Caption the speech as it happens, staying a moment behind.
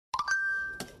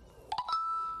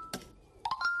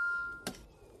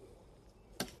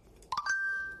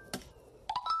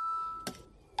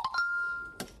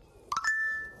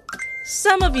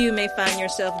Some of you may find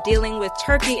yourself dealing with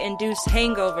turkey-induced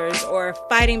hangovers or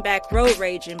fighting back road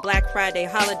rage in Black Friday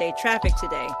holiday traffic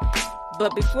today.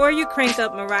 But before you crank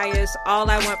up Mariah's All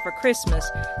I Want for Christmas,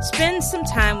 spend some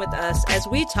time with us as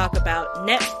we talk about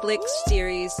Netflix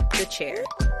series The Chair.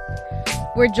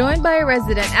 We're joined by a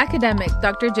resident academic,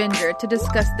 Dr. Ginger, to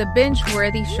discuss the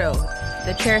binge-worthy show.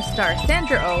 The Chair star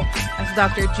Sandra Oh as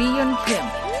Dr. Ji-Yeon Kim,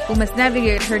 who must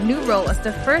navigate her new role as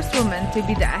the first woman to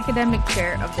be the academic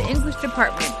chair of the English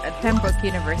department at Pembroke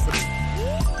University.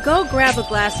 Go grab a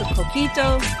glass of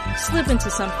coquito, slip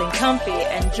into something comfy,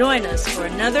 and join us for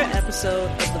another episode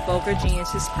of the Vulgar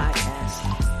Geniuses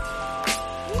podcast.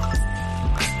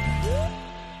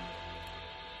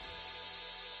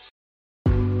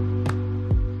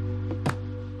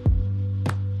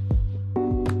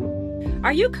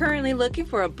 Are you currently looking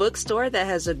for a bookstore that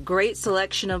has a great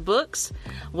selection of books?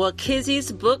 Well, Kizzy's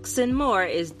Books and More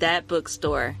is that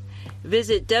bookstore.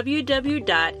 Visit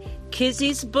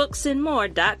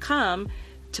www.kizzy'sbooksandmore.com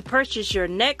to purchase your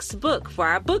next book for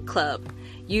our book club.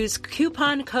 Use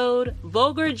coupon code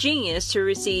VulgarGenius to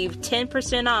receive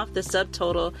 10% off the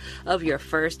subtotal of your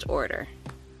first order.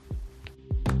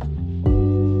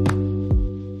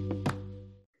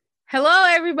 Hello,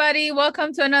 everybody.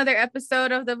 Welcome to another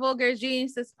episode of the Vulgar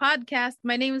Geniuses podcast.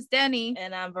 My name is Danny.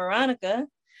 And I'm Veronica.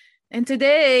 And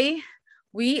today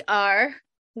we are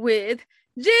with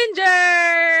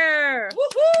Ginger.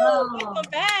 Woohoo! Welcome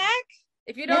back.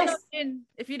 If you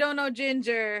don't know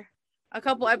Ginger, a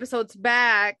couple episodes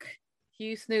back,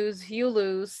 you snooze, you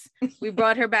lose. We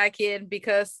brought her back in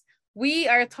because we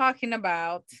are talking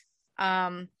about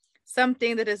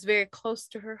something that is very close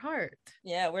to her heart.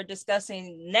 Yeah, we're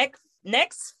discussing I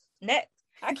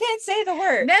can't say the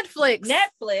word. Netflix.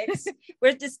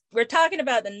 We're talking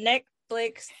about the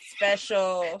Netflix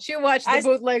special. She watched the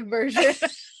bootleg version.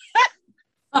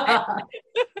 We're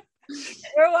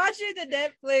watching the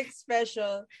Netflix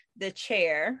special, The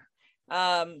Chair.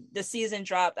 The season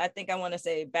dropped, I think I want to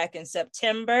say back in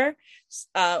September.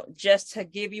 Just to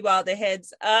give you all the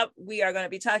heads up, we are going to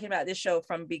be talking about this show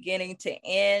from beginning to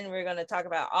end. We're going to talk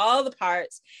about all the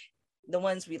parts, the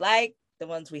ones we like, the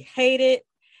ones we hated.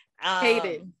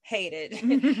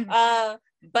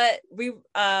 But we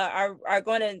are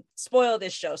going to spoil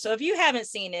this show. So if you haven't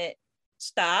seen it,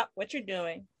 stop what you're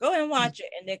doing, go and watch it,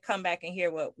 and then come back and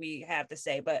hear what we have to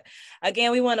say. But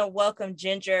again, we want to welcome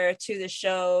Ginger to the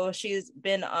show. She's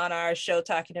been on our show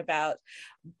talking about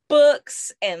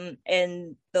books and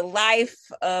the life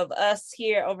of us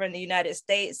here over in the United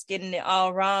States, getting it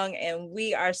all wrong. And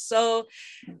we are so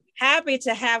happy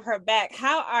to have her back.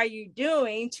 How are you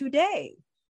doing today?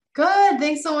 Good.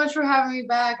 Thanks so much for having me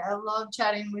back. I love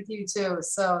chatting with you too.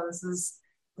 So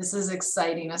this is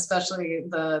exciting, especially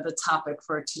the topic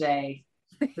for today,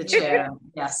 the chair.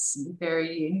 Yes,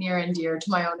 very near and dear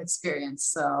to my own experience.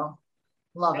 So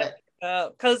love it.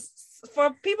 Because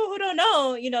for people who don't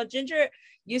know, Ginger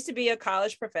used to be a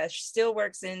college professor. She still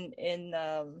works in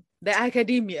the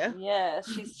academia. Yeah,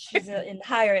 she's in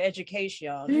higher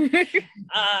education.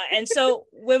 And so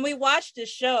when we watched the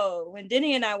show, when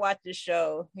Denny and I watched the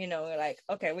show, we're like,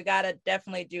 okay, we got to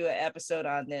definitely do an episode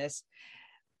on this.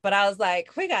 But I was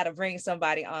like, we got to bring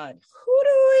somebody on. Who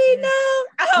do we know?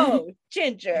 Oh,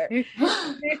 Ginger.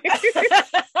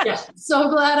 Yeah, so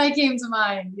glad I came to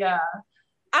mind. Yeah.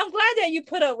 I'm glad that you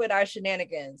put up with our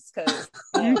shenanigans because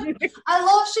I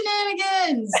love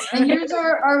shenanigans. And yours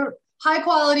are high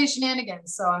quality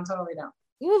shenanigans. So I'm totally down.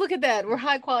 Ooh, look at that. We're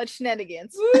high quality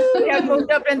shenanigans. We have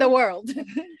moved up in the world.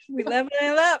 We leveling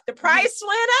it up. The price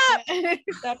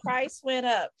went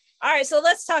up. All right, so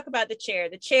let's talk about The Chair.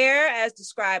 The Chair, as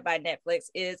described by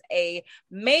Netflix, is at a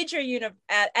major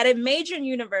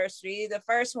university. The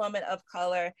first woman of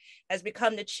color has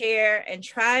become the chair and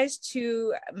tries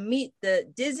to meet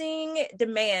the dizzying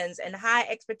demands and high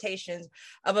expectations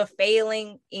of a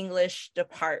failing English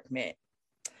department.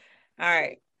 All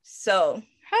right, so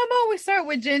how about we start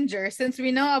with Ginger, since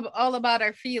we know all about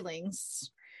our feelings.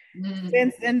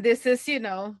 And this is,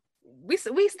 we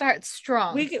start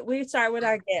strong. We start with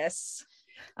our guests,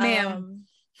 ma'am,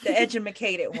 the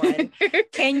educated one.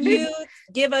 Can you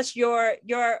give us your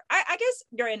I guess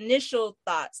your initial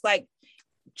thoughts, like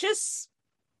just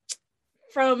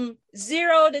from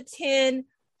 0 to 10?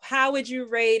 How would you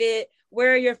rate it?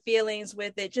 Where are your feelings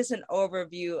with it? Just an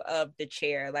overview of The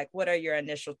Chair. Like, what are your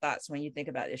initial thoughts when you think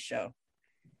about this show?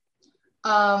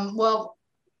 Well,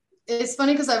 it's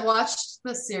funny because I watched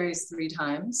the series 3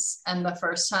 times, and the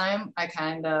first time I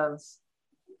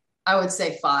would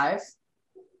say 5,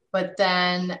 but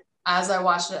then as I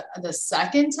watched it the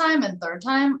second time and third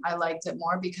time, I liked it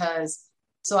more because,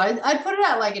 so I'd put it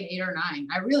at like an 8 or 9.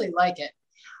 I really like it.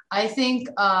 I think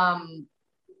I'm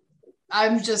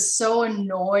just so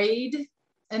annoyed.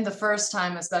 And the first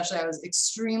time, especially, I was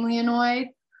extremely annoyed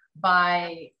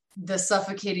by the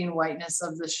suffocating whiteness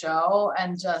of the show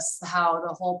and just how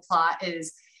the whole plot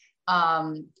is.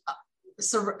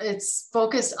 So it's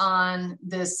focused on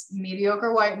this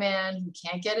mediocre white man who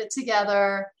can't get it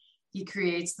together. He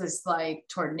creates this like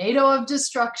tornado of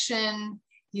destruction.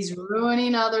 He's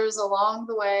ruining others along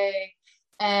the way.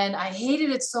 And I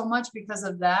hated it so much because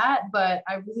of that, but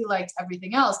I really liked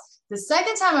everything else. The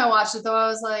second time I watched it though, I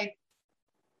was like,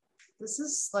 this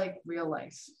is like real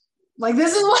life. Like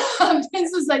this is what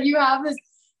happens, is that you have this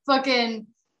fucking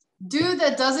dude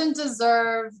that doesn't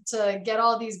deserve to get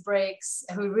all these breaks,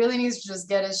 who really needs to just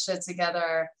get his shit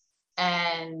together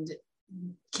and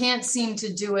can't seem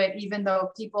to do it, even though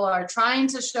people are trying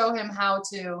to show him how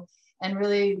to and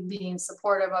really being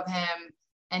supportive of him.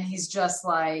 And he's just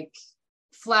like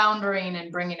floundering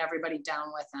and bringing everybody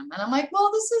down with him. And I'm like,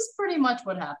 well, this is pretty much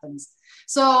what happens.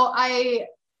 So I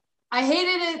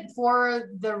hated it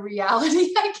for the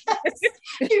reality, I guess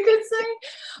you could say.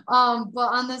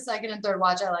 But on the second and third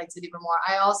watch, I liked it even more.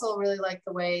 I also really like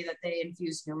the way that they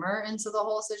infuse humor into the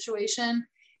whole situation.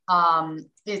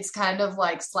 It's kind of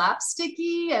like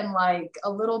slapsticky and like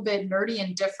a little bit nerdy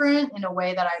and different in a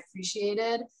way that I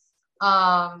appreciated.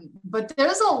 But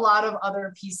there's a lot of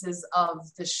other pieces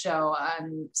of the show.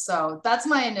 And so that's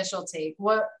my initial take.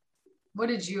 What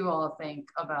did you all think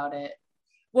about it?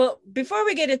 Well, before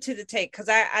we get into the take, because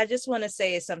I just want to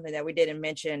say something that we didn't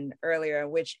mention earlier,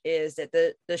 which is that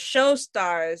the show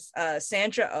stars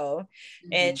Sandra Oh,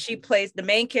 and she plays, the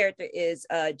main character is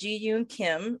Ji-yoon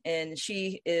Kim, and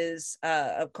she is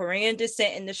of Korean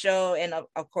descent in the show and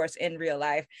of course in real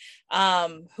life,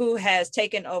 who has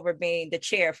taken over being the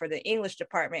chair for the English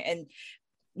department. And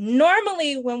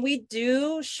normally when we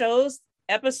do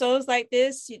episodes like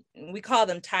this, we call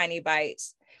them tiny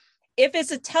bites. If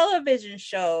it's a television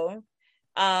show,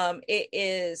 it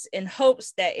is in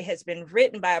hopes that it has been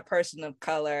written by a person of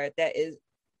color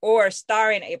or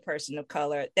starring a person of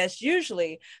color that's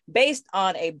usually based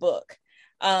on a book.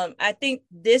 I think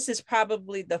this is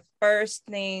probably the first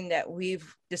thing that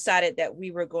we've decided that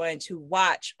we were going to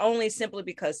watch, only simply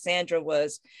because Sandra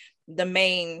was the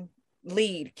main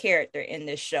lead character in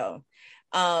this show.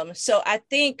 So I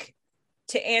think,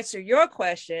 to answer your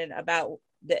question about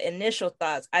the initial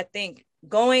thoughts, I think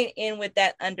going in with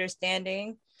that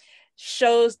understanding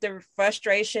shows the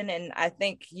frustration, and I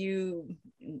think you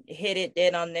hit it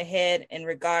dead on the head in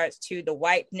regards to the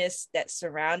whiteness that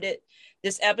surrounded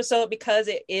this episode, because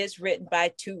it is written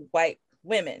by two white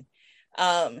women.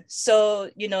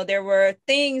 So, there were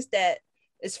things that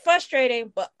is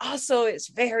frustrating, but also it's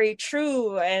very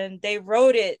true, and they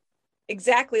wrote it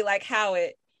exactly like how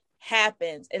it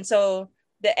happens. And so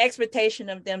the expectation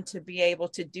of them to be able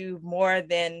to do more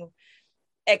than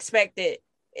expected,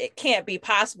 it can't be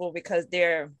possible because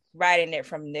they're writing it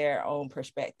from their own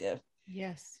perspective.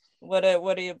 Yes. What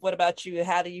about you?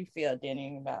 How do you feel,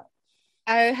 Jenny, about?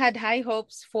 I had high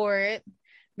hopes for it.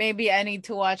 Maybe I need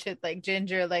to watch it like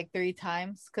Ginger like 3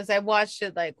 times, because I watched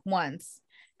it like once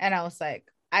and I was like,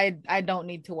 I don't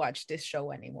need to watch this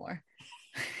show anymore.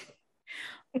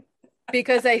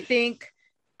 Because I think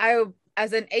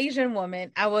as an Asian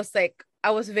woman, I was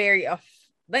very not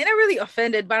really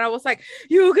offended, but I was like,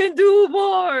 you can do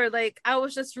more. Like, I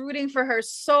was just rooting for her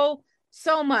so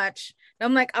much. And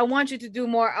I'm like, I want you to do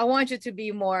more. I want you to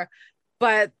be more.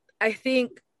 But I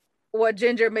think what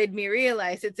Ginger made me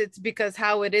realize, it's because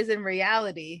how it is in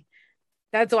reality.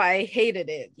 That's why I hated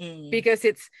it. Because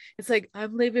it's like,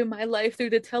 I'm living my life through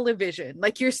the television.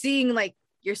 Like, you're seeing like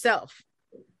yourself.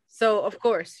 So of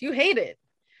course you hate it.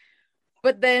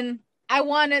 But then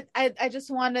I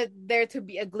just wanted there to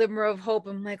be a glimmer of hope.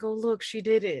 I'm like, oh, look, she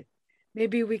did it.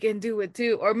 Maybe we can do it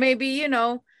too. Or maybe,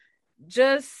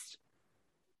 just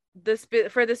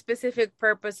for the specific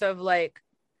purpose of like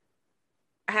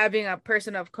having a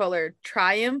person of color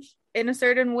triumph in a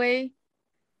certain way,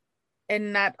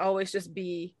 and not always just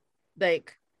be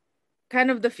like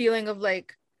kind of the feeling of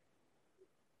like,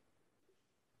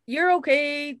 you're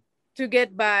okay to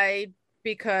get by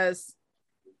because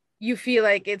you feel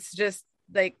like it's just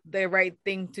like the right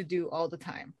thing to do all the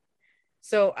time.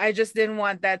 So I just didn't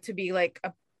want that to be like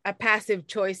a passive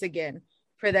choice again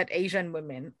for that Asian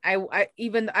woman.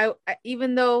 Even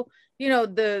though,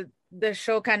 the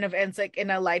show kind of ends like in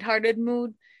a lighthearted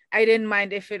mood, I didn't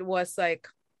mind if it was like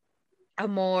a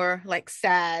more like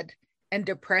sad and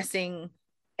depressing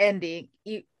ending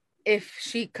if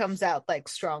she comes out like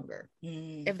stronger,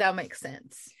 if that makes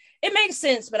sense. It makes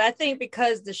sense, but I think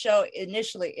because the show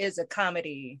initially is a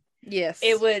comedy, yes,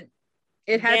 it would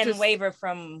it had didn't to waver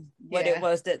from what it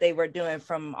was that they were doing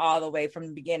from all the way from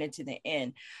the beginning to the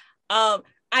end.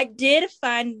 I did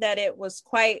find that it was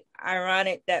quite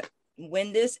ironic that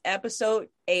when this episode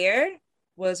aired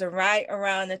was right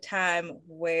around the time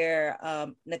where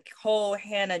Nikole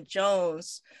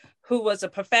Hannah-Jones, who was a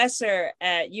professor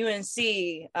at UNC,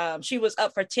 she was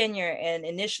up for tenure and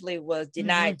initially was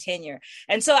denied tenure.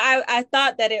 And so I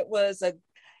thought that it was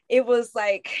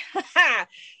like,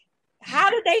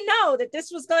 how did they know that this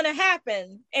was going to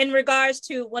happen in regards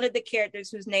to one of the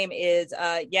characters whose name is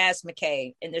Yaz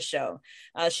McKay in the show.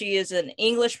 She is an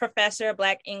English professor, a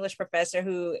Black English professor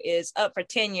who is up for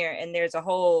tenure. And there's a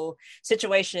whole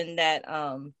situation that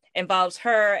involves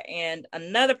her and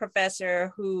another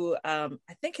professor who I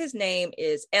think his name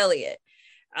is Elliot,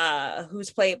 who's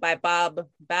played by Bob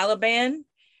Balaban.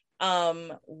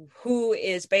 Who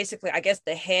is basically, I guess,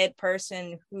 the head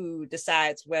person who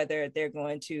decides whether they're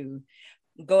going to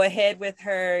go ahead with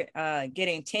her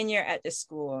getting tenure at the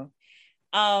school.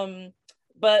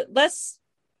 But let's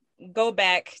go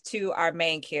back to our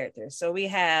main character. So we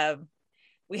have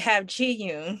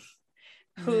Ji-yoon,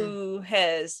 who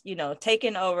has,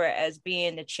 taken over as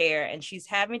being the chair, and she's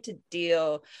having to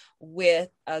deal with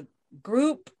a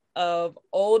group of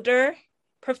older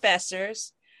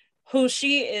professors who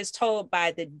she is told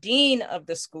by the dean of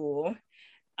the school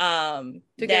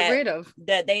get rid of,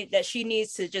 that she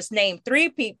needs to just name 3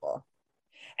 people.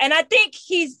 And I think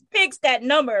he picks that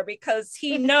number because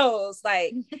he knows,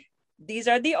 like, these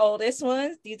are the oldest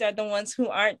ones. These are the ones who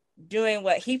aren't doing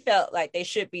what he felt like they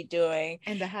should be doing.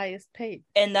 And the highest paid.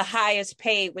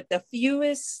 With the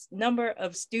fewest number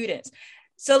of students.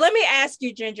 So let me ask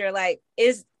you, Ginger, like,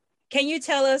 can you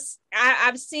tell us,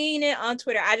 I've seen it on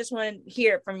Twitter, I just want to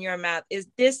hear it from your mouth. Is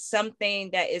this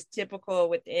something that is typical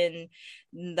within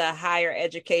the higher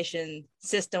education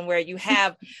system where you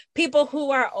have people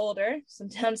who are older,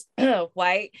 sometimes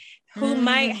white, who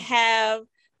might have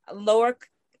lower,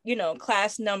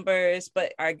 class numbers,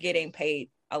 but are getting paid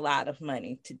a lot of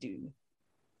money to do?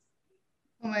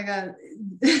 Oh my God.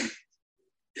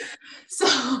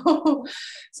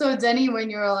 So Denny, when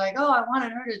you were like, oh, I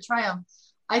wanted her to triumph,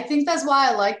 I think that's why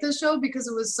I like this show, because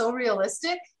it was so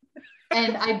realistic.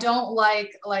 And I don't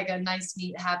like a nice,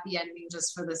 neat, happy ending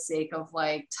just for the sake of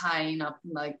like tying up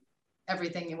like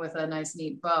everything with a nice,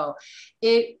 neat bow.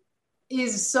 It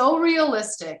is so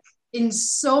realistic in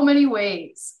so many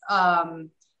ways,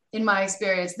 in my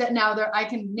experience, that now I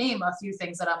can name a few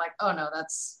things that I'm like, oh no,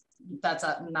 that's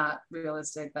not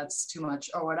realistic, that's too much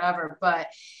or whatever. But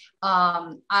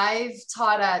I've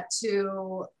taught at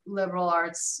 2 liberal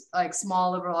arts, like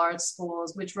small liberal arts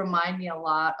schools, which remind me a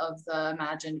lot of the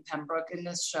Imagined Pembroke in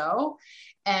this show.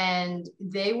 And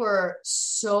they were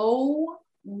so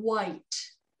white.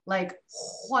 Like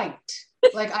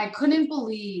I couldn't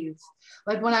believe,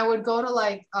 like when I would go to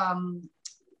like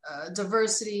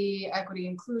diversity, equity,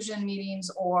 inclusion meetings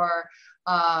or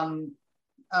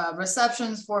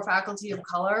receptions for faculty of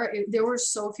color, there were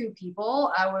so few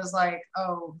people. I was like,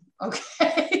 oh,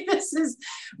 okay, this is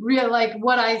real. Like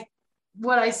what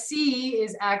I see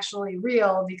is actually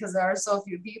real because there are so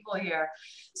few people here.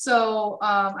 So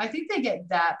I think they get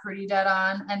that pretty dead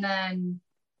on. And then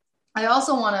I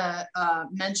also want to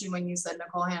mention, when you said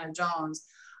Nikole Hannah-Jones,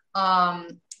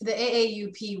 the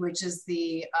AAUP, which is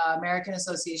the American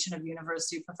Association of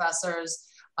University Professors,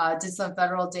 did some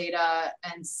federal data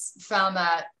and found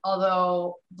that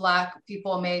although Black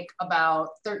people make about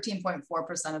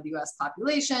 13.4% of the US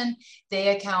population, they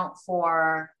account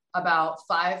for about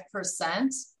 5%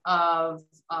 of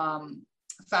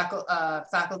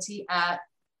faculty at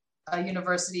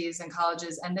universities and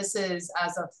colleges. And this is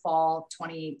as of fall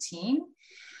 2018.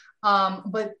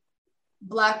 But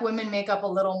Black women make up a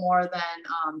little more than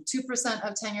 2%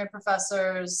 of tenured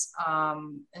professors.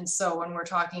 And so when we're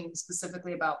talking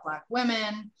specifically about Black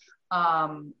women,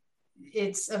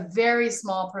 it's a very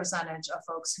small percentage of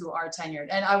folks who are tenured.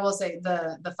 And I will say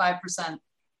the 5%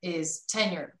 is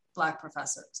tenured Black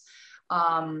professors.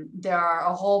 There are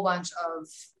a whole bunch of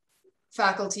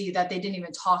faculty that they didn't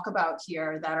even talk about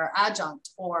here that are adjunct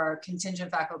or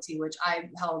contingent faculty, which I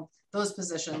held those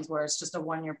positions where it's just a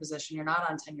 1-year position. You're not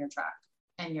on tenure track.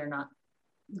 And you're not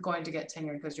going to get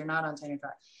tenured because you're not on tenure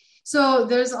track. So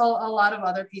there's a lot of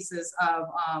other pieces of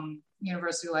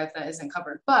university life that isn't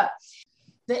covered. But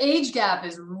the age gap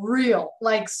is real,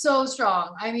 like so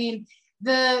strong. I mean,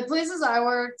 the places I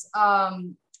worked,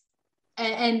 and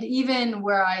even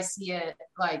where I see it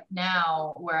like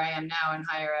now, where I am now in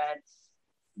higher ed,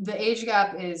 the age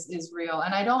gap is real.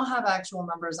 And I don't have actual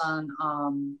numbers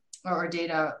on or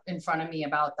data in front of me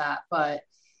about that, but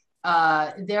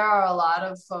there are a lot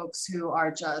of folks who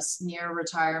are just near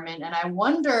retirement. And I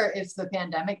wonder if the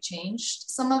pandemic changed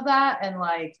some of that. And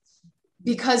like,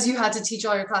 because you had to teach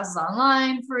all your classes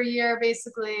online for a year,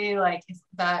 basically, like if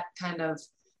that kind of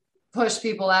pushed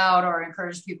people out or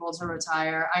encouraged people to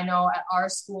retire. I know at our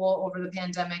school over the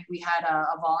pandemic, we had a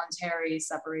voluntary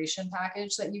separation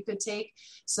package that you could take.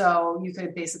 So you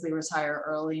could basically retire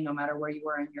early, no matter where you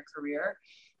were in your career,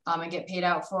 and get paid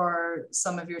out for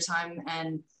some of your time.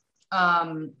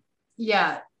 And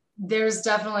yeah, there's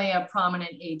definitely a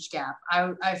prominent age gap.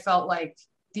 I felt like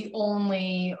the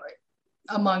only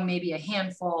among maybe a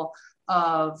handful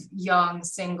of young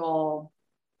single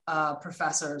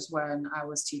professors when I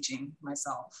was teaching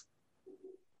myself.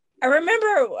 I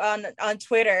remember on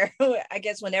Twitter, I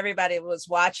guess when everybody was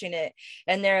watching it,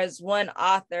 and there's one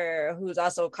author who's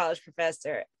also a college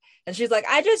professor, and she's like,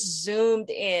 I just zoomed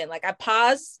in, like I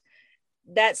paused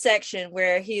that section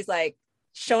where he's like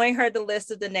showing her the list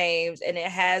of the names, and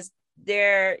it has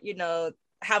their, you know,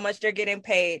 how much they're getting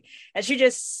paid. And she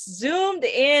just zoomed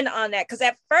in on that. Cause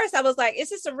at first I was like, is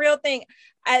this a real thing?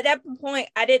 At that point,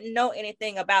 I didn't know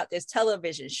anything about this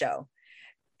television show.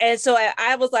 And so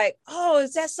I was like, oh,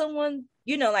 is that someone,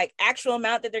 you know, like actual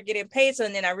amount that they're getting paid? So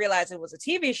and then I realized it was a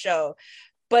TV show,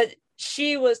 but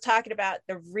she was talking about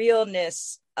the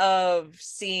realness of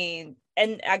seeing,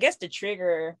 and I guess the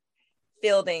trigger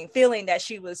feeling that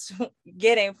she was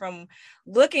getting from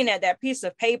looking at that piece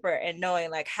of paper and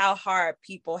knowing like how hard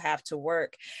people have to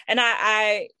work. And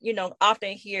I you know,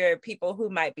 often hear people who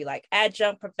might be like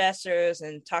adjunct professors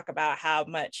and talk about how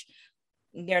much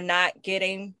they're not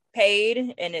getting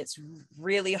paid, and it's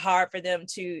really hard for them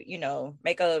to, you know,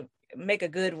 make a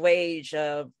good wage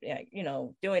of, you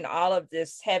know, doing all of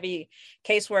this heavy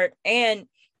casework. And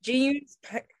Ji-yoon's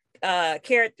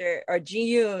character, or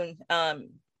Ji-yoon,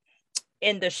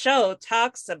 in the show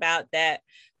talks about that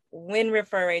when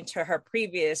referring to her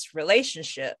previous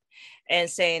relationship, and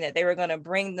saying that they were going to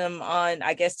bring them on,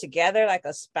 I guess, together, like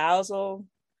a spousal,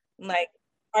 like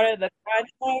part of the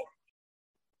contract.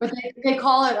 But they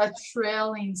call it a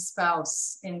trailing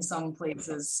spouse in some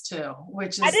places too,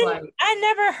 which is I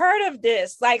never heard of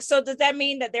this. Like, so does that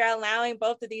mean that they're allowing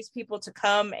both of these people to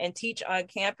come and teach on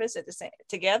campus at the same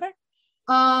together?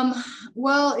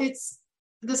 Well, it's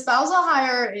the spousal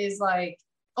hire is like,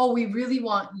 oh, we really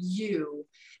want you.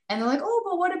 And they're like, oh,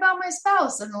 but what about my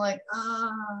spouse? And they're like,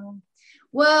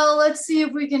 well, let's see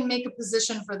if we can make a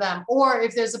position for them. Or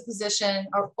if there's a position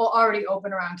already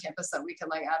open around campus that we could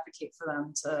like advocate for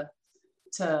them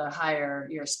to hire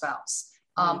your spouse.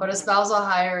 But a spousal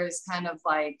hire is kind of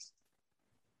like,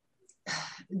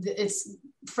 it's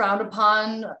frowned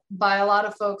upon by a lot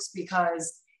of folks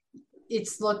because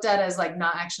it's looked at as like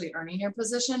not actually earning your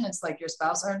position. It's like your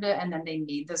spouse earned it and then they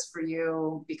need this for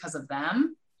you because of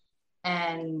them.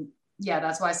 And yeah,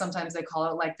 that's why sometimes they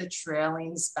call it like the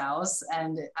trailing spouse.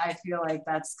 And I feel like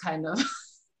that's kind of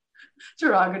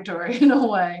derogatory in a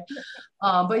way.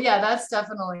 But yeah, that's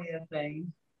definitely a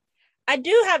thing. I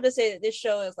do have to say that this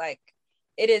show is like,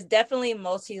 it is definitely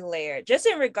multi-layered, just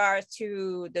in regards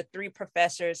to the three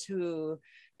professors who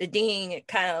the dean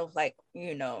kind of like,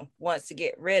 you know, wants to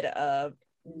get rid of.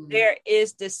 Mm-hmm. There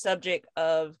is this subject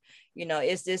of, you know,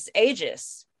 is this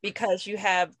ageist? Because you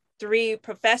have three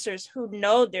professors who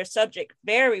know their subject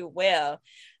very well.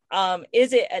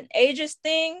 Is it an ageist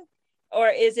thing? Or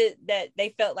is it that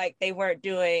they felt like they weren't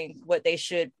doing what they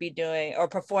should be doing or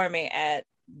performing at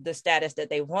the status that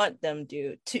they want them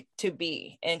to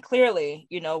be? And clearly,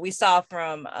 you know, we saw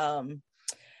from,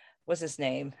 what's his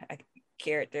name?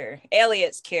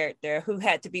 Elliot's character, who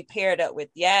had to be paired up with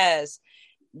Yaz,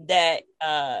 that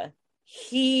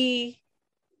he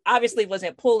obviously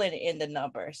wasn't pulling in the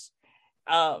numbers.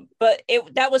 But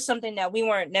that was something that we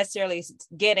weren't necessarily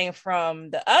getting from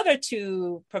the other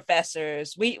two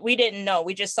professors. We didn't know.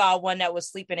 We just saw one that was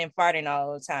sleeping and farting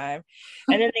all the time.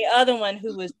 And then the other one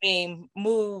who was being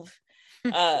moved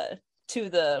to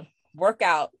the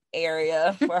workout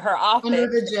area for her office. Under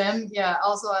the gym. Yeah.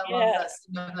 Also, I love that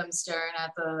scene of them staring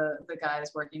at the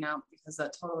guys working out, because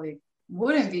that totally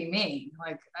wouldn't be me.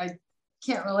 Like, I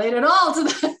can't relate at all to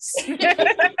this.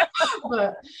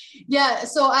 But yeah,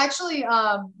 so actually,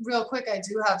 real quick, I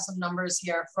do have some numbers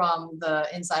here from the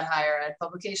Inside Higher Ed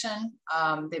publication.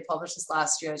 They published this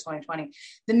last year, 2020.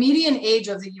 The median age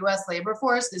of the US labor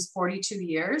force is 42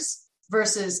 years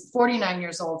versus 49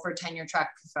 years old for tenure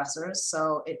track professors.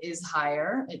 So it is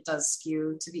higher. It does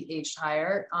skew to be aged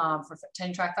higher for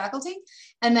tenure track faculty.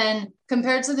 And then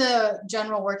compared to the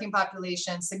general working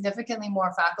population, significantly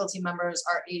more faculty members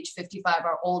are age 55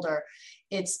 or older.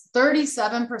 It's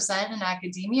 37% in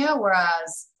academia,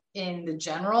 whereas in the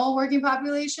general working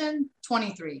population,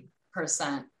 23%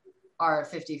 are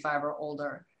 55 or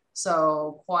older.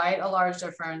 So quite a large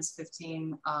difference,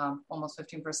 almost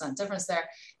 15% difference there.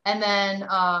 And then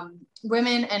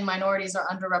women and minorities are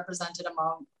underrepresented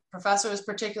among professors,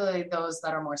 particularly those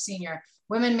that are more senior.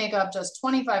 Women make up just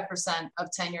 25%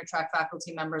 of tenure track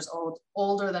faculty members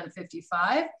older than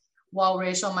 55, while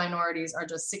racial minorities are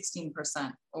just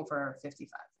 16% over 55.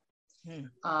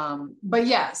 But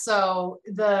yeah, so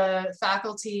the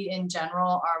faculty in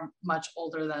general are much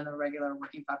older than the regular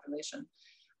working population.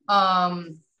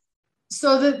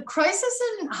 So the crisis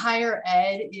in higher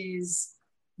ed is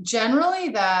generally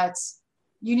that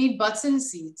you need butts in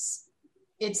seats.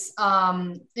 It's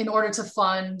in order to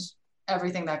fund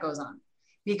everything that goes on.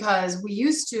 Because we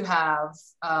used to have,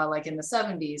 like in the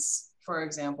 70s, for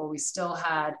example, we still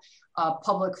had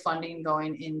public funding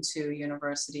going into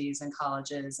universities and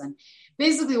colleges. And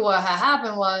basically what had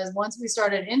happened was once we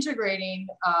started integrating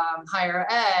higher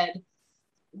ed,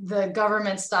 the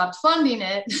government stopped funding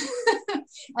it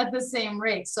at the same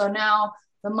rate. So now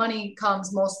the money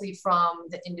comes mostly from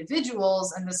the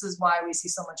individuals. And this is why we see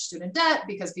so much student debt,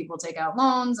 because people take out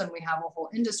loans and we have a whole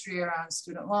industry around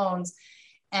student loans.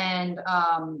 And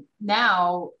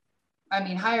now, I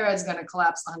mean, higher ed is going to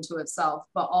collapse onto itself,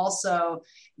 but also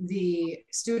the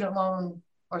student loan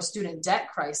or student debt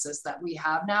crisis that we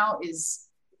have now is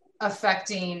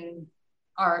affecting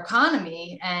our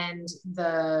economy and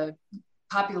the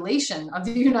population of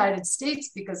the United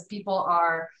States, because people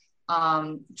are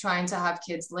trying to have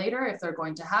kids later if they're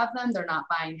going to have them. They're not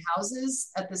buying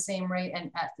houses at the same rate and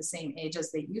at the same age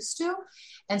as they used to.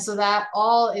 And so that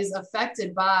all is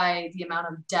affected by the amount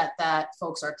of debt that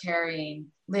folks are carrying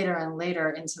later and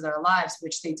later into their lives,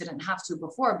 which they didn't have to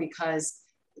before, because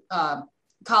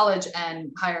college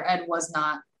and higher ed was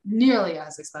not nearly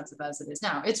as expensive as it is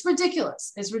now. It's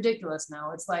ridiculous. It's ridiculous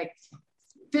now. It's like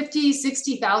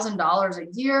 $50,000, $60,000 a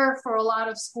year for a lot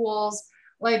of schools.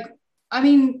 Like, I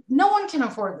mean, no one can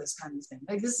afford this kind of thing.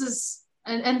 Like this is,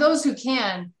 and those who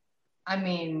can, I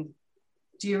mean,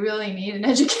 do you really need an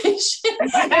education?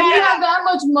 If you have that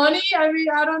much money, I mean,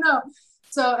 I don't know.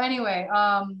 So anyway,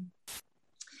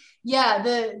 yeah,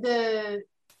 the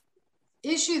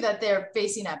issue that they're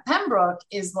facing at Pembroke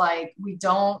is like, we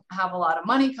don't have a lot of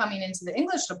money coming into the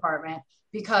English department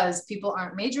because people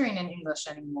aren't majoring in English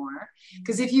anymore.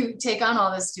 Because if you take on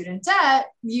all this student debt,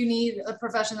 you need a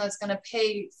profession that's going to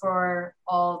pay for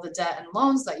all the debt and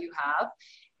loans that you have.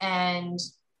 And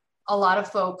a lot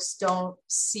of folks don't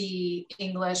see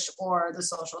English or the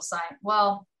social science.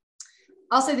 Well,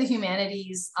 I'll say the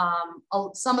humanities,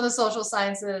 some of the social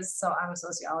sciences. So I'm a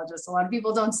sociologist. A lot of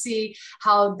people don't see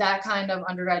how that kind of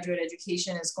undergraduate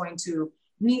education is going to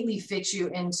neatly fit you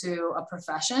into a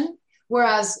profession.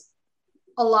 Whereas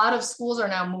a lot of schools are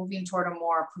now moving toward a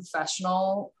more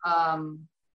professional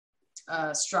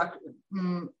structure,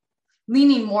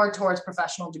 leaning more towards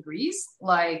professional degrees,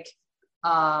 like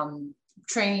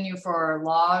training you for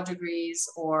law degrees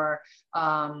or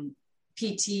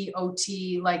PT,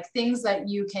 OT, like things that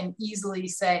you can easily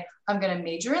say, I'm going to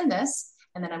major in this,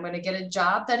 and then I'm going to get a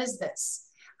job that is this.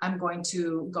 I'm going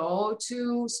to go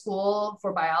to school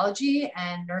for biology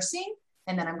and nursing,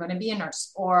 and then I'm going to be a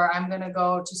nurse, or I'm going to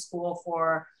go to school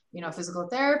for, physical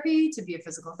therapy to be a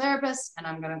physical therapist, and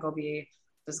I'm going to go be a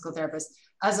physical therapist,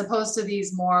 as opposed to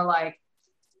these more like,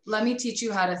 let me teach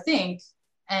you how to think,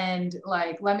 and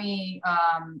like, let me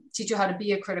teach you how to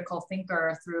be a critical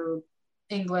thinker through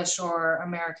English or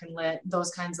American Lit,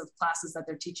 those kinds of classes that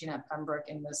they're teaching at Pembroke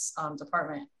in this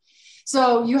department.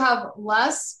 So you have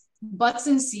less butts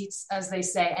in seats, as they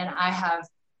say, and I have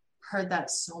heard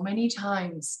that so many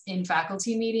times in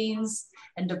faculty meetings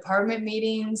and department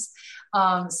meetings.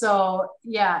 So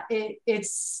yeah,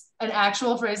 it's an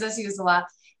actual phrase that's used a lot.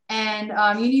 And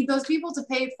you need those people to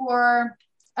pay for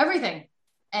everything.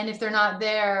 And if they're not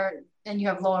there and you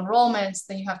have low enrollments,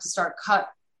 then you have to start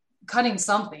cutting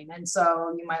something. And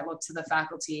so you might look to the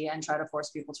faculty and try to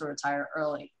force people to retire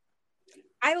early.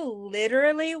 I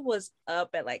literally was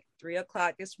up at like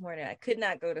 3:00 this morning. I could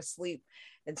not go to sleep.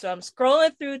 And so I'm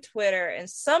scrolling through Twitter, and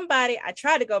I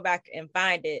tried to go back and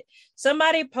find it.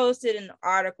 Somebody posted an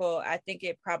article. I think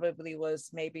it probably was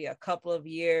maybe a couple of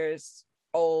years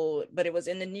old, but it was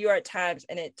in the New York Times,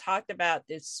 and it talked about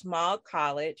this small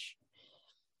college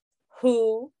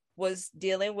who was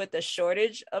dealing with a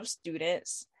shortage of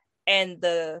students, and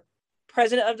the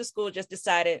president of the school just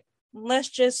decided, let's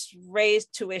just raise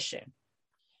tuition.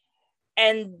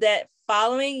 And that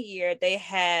following year, they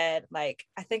had like,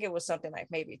 I think it was something like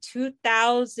maybe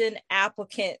 2,000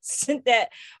 applicants, that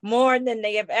more than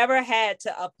they have ever had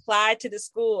to apply to the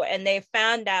school. And they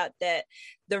found out that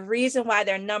the reason why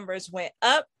their numbers went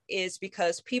up is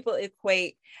because people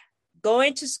equate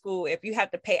going to school. If you have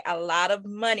to pay a lot of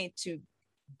money to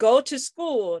go to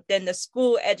school, then the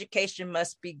school education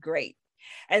must be great.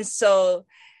 And so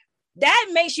that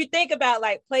makes you think about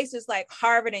like places like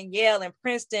Harvard and Yale and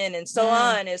Princeton and so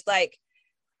on. It's like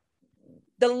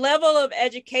the level of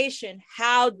education,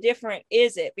 how different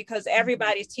is it? Because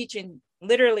everybody's teaching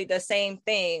literally the same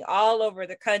thing all over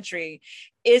the country.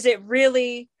 Is it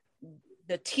really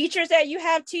the teachers that you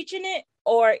have teaching it?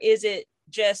 Or is it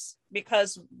just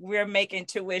because we're making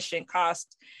tuition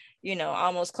cost,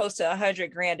 almost close to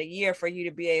 $100,000 a year for you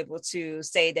to be able to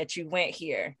say that you went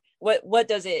here? What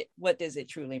does it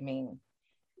truly mean?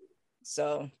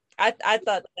 So I thought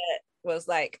that was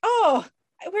like, oh,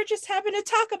 we're just having to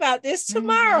talk about this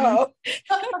tomorrow.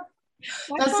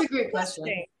 That's a great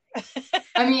question.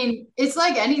 I mean, it's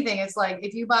like anything. It's like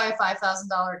if you buy a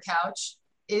 $5,000 couch,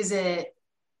 is it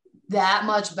that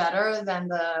much better than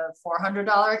the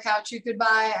 $400 couch you could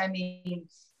buy? I mean,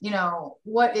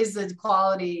 what is the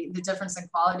difference in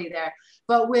quality there?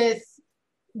 But with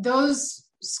those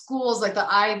schools like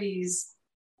the Ivies,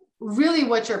 really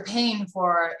what you're paying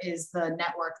for is the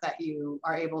network that you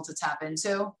are able to tap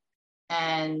into,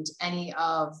 and any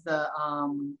of the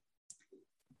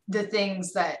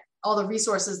things that all the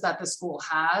resources that the school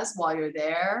has while you're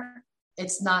there.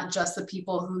 It's not just the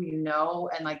people who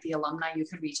and like the alumni you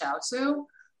could reach out to,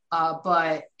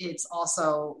 but it's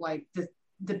also like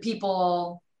the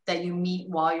people that you meet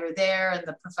while you're there, and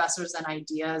the professors and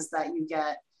ideas that you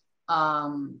get,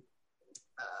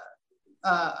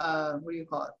 what do you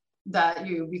call it, that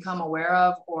you become aware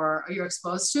of or you're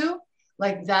exposed to.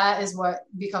 Like that is what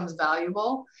becomes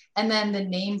valuable. And then the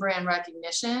name brand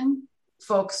recognition,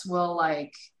 folks will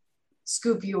like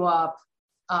scoop you up.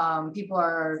 People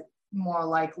are more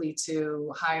likely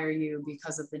to hire you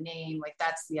because of the name. Like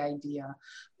that's the idea.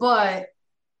 But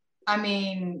I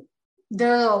mean,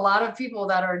 there are a lot of people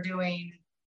that are doing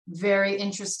very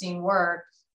interesting work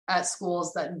at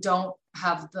schools that don't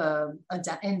have the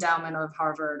endowment of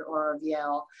Harvard or of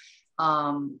Yale,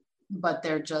 but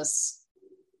they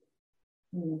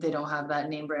don't have that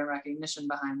name brand recognition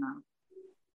behind them.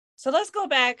 So let's go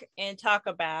back and talk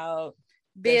about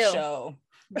Bill. The show.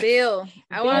 Bill.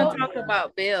 I want to talk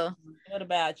about Bill. What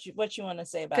about you? What you want to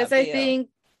say about Bill? Because I think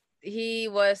he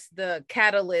was the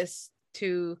catalyst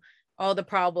to all the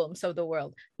problems of the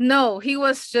world. No, he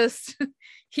was just,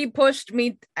 he pushed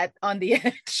me on the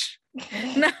edge.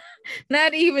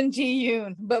 Not even Ji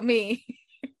Yoon, but me.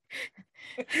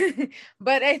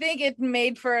 But I think it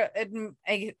made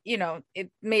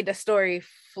it made the story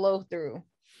flow through.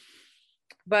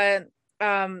 But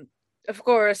of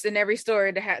course, in every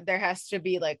story there has to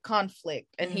be like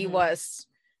conflict, and he was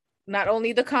not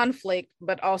only the conflict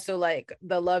but also like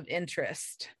the love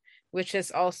interest, which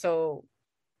is also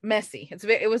messy.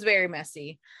 It was very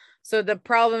messy. So the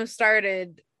problem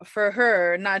started for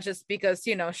her not just because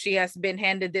she has been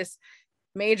handed this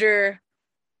major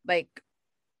like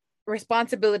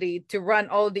responsibility to run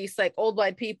all these like old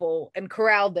white people and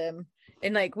corral them,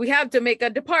 and like we have to make a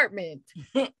department.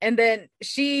 And then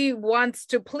she wants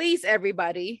to please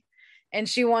everybody, and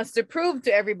she wants to prove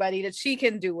to everybody that she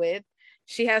can do it.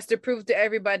 She has to prove to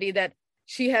everybody that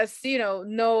she has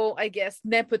no, I guess,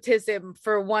 nepotism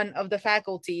for one of the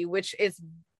faculty, which is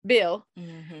Bill.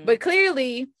 But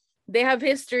clearly they have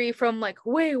history from like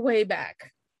way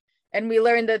back, and we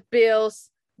learned that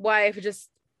Bill's wife just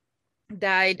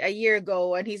died a year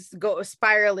ago, and he's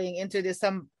spiraling into this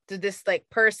like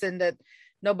person that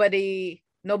nobody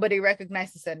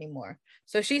recognizes anymore.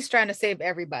 So she's trying to save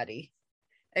everybody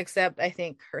except I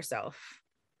think herself,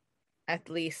 at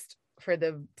least for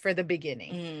the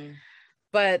beginning.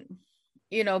 But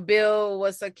Bill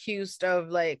was accused of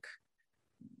like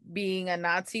being a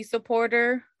Nazi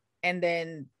supporter, and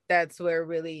then that's where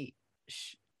the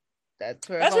shit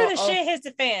hits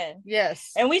the fan.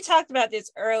 Yes. And we talked about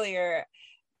this earlier.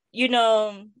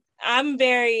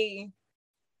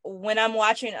 When I'm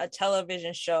watching a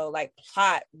television show, like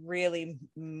plot really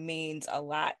means a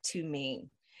lot to me.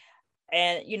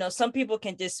 And, some people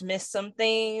can dismiss some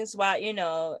things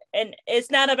while, and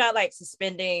it's not about like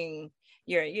suspending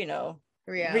your,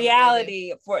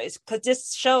 reality for it, because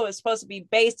this show is supposed to be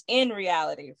based in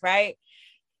reality, right?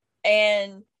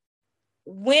 And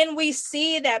when we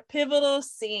see that pivotal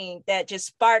scene that just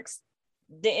sparks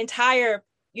the entire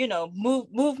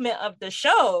movement of the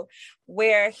show,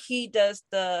 where he does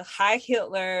the Heil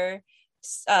Hitler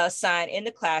sign in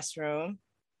the classroom,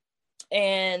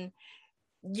 and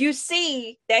you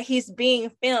see that he's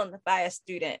being filmed by a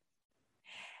student.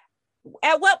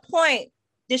 At what point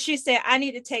did she say, I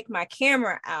need to take my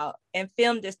camera out and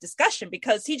film this discussion?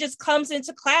 Because he just comes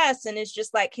into class and it's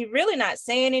just like, he's really not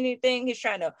saying anything. He's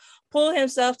trying to pull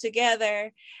himself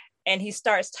together, and he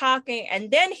starts talking,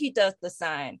 and then he does the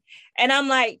sign. And I'm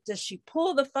like, does she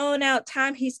pull the phone out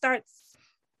time he starts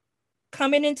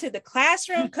coming into the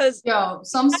classroom? Because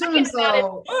some students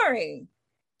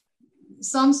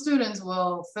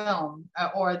will film,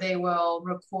 or they will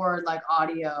record like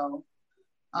audio.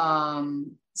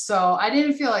 So I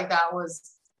didn't feel like that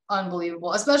was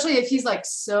unbelievable, especially if he's like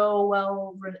so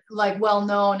well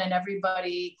known and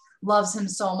everybody loves him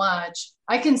so much.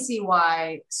 I can see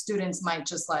why students might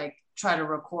just like try to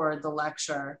record the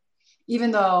lecture, even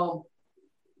though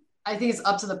I think it's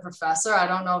up to the professor. I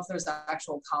don't know if there's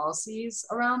actual policies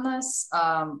around this,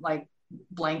 like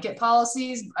blanket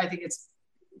policies. I think it's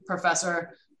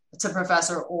professor to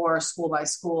professor or school by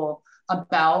school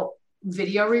about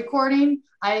video recording.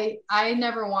 I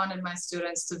never wanted my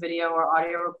students to video or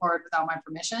audio record without my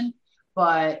permission,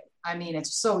 but I mean,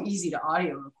 it's so easy to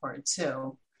audio record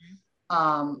too.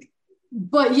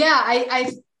 But yeah,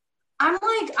 I'm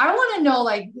like, I want to know,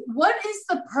 like, what is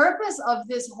the purpose of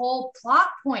this whole plot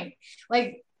point?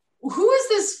 Like, who is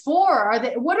this for?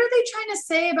 What are they trying to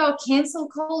say about cancel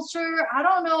culture? I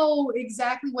don't know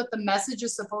exactly what the message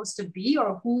is supposed to be,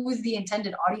 or who the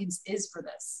intended audience is for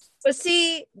this. But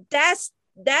see, that's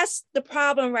the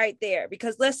problem right there.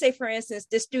 Because let's say, for instance,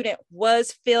 this student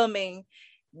was filming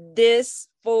this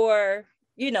for,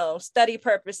 study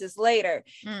purposes later,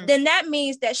 then that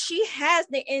means that she has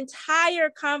the entire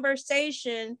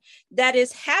conversation that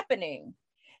is happening.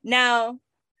 Now,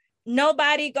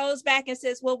 nobody goes back and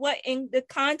says, well, what in the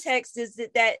context is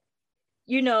it that,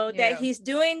 that he's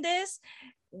doing this?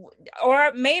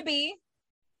 Or maybe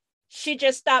she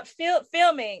just stopped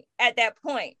filming at that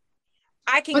point.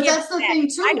 But that's the thing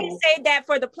too. I can say that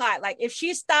for the plot. Like, if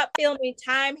she stopped filming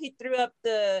time he threw up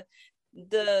the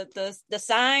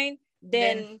sign,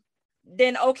 then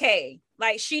okay.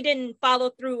 Like, she didn't follow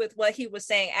through with what he was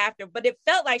saying after, but it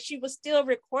felt like she was still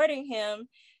recording him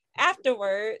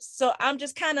afterwards. So I'm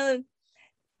just kind of.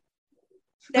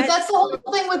 But that's the whole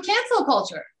thing with cancel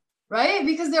culture, right?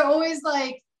 Because they're always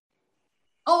like,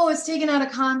 oh, it's taken out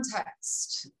of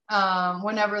context.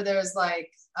 Whenever there's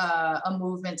like a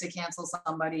movement to cancel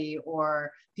somebody,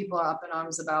 or people are up in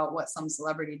arms about what some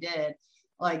celebrity did,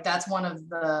 like that's one of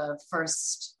the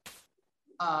first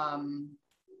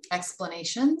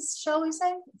explanations, shall we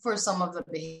say, for some of the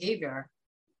behavior.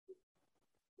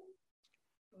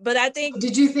 But I think,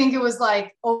 did you think it was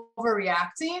like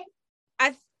overreacting?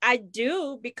 I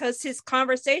do, because his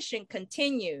conversation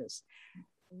continues.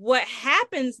 What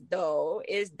happens though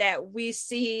is that we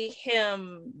see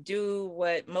him do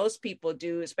what most people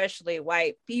do, especially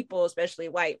white people, especially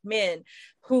white men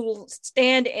who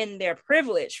stand in their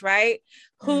privilege, right?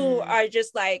 Who are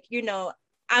just like,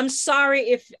 I'm sorry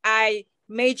if I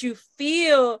made you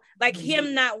feel like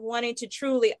him not wanting to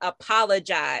truly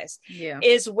apologize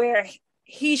is where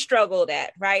he struggled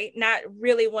at, right? Not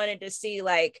really wanting to see,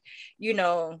 like,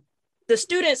 the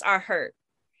students are hurt.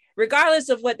 Regardless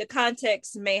of what the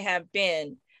context may have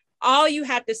been, all you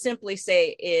have to simply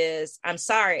say is, I'm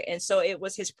sorry. And so it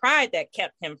was his pride that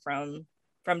kept him from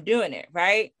doing it,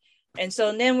 right? And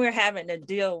so then we're having to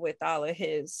deal with all of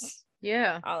his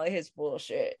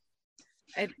bullshit.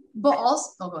 But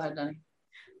also, go ahead, Danny.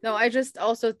 No, I just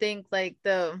also think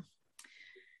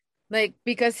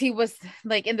because he was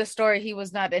like, in the story, he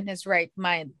was not in his right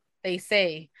mind, they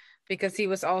say, because he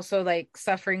was also like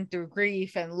suffering through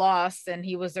grief and loss, and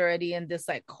he was already in this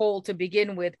like hole to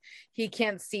begin with. He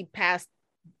can't see past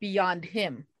beyond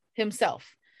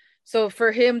himself. So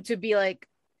for him to be like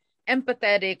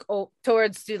empathetic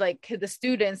towards the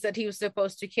students that he was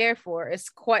supposed to care for is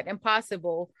quite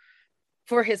impossible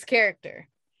for his character.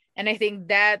 And I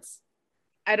think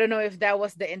I don't know if that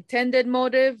was the intended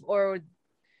motive, or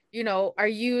are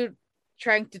you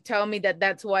trying to tell me that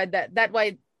that's why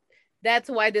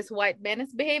this white man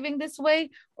is behaving this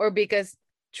way? Or because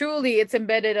truly it's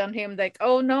embedded on him, like,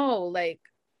 oh no, like,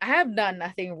 I have done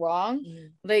nothing wrong.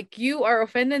 Like, you are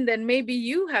offended, then maybe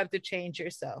you have to change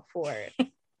yourself for it.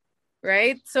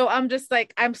 Right? So I'm just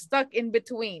like, I'm stuck in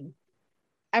between.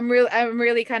 I'm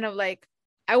really kind of like,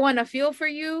 I want to feel for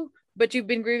you, but you've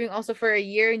been grieving also for a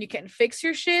year and you can't fix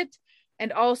your shit.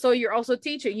 And also you're also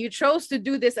teaching. You chose to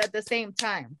do this at the same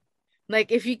time.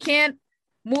 Like, if you can't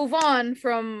move on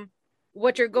from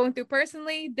what you're going through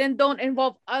personally, then don't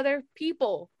involve other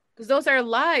people, because those are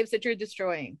lives that you're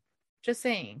destroying. Just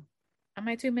saying. Am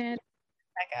I too mad?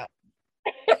 back out.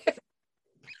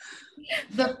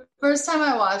 The first time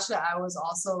I watched it, I was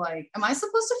also like, am I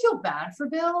supposed to feel bad for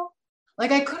Bill?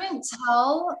 Like, I couldn't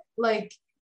tell like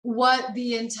what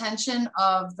the intention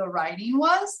of the writing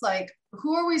was. Like,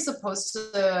 who are we supposed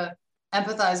to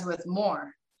empathize with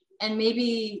more? And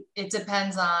maybe it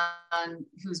depends on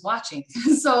who's watching.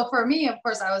 So for me, of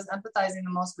course, I was empathizing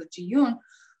the most with Ji-yoon.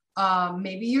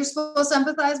 Maybe you're supposed to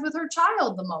empathize with her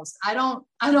child the most. I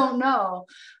don't know.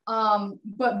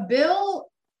 But Bill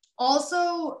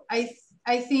also,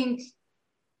 I think,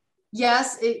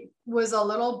 yes, it was a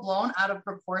little blown out of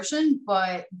proportion,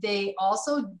 but they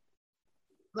also,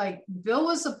 like, Bill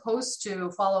was supposed to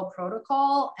follow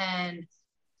protocol, and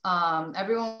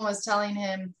everyone was telling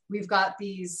him, we've got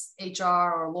these HR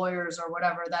or lawyers or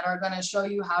whatever that are going to show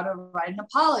you how to write an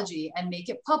apology and make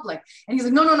it public. And he's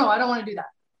like, no, I don't want to do that.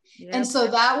 Yep. And so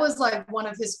that was like one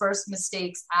of his first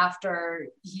mistakes after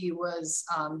he was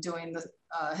doing the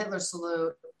Hitler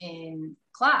salute in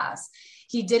class.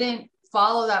 He didn't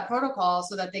follow that protocol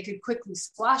so that they could quickly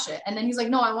squash it. And then he's like,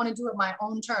 no, I want to do it my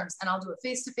own terms, and I'll do it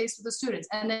face to face with the students.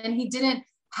 And then he didn't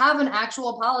have an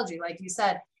actual apology, like you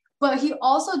said, but he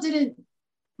also didn't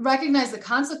recognize the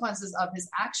consequences of his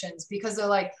actions, because they're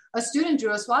like, a student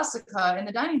drew a swastika in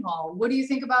the dining hall. What do you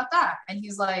think about that? And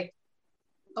he's like,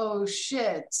 oh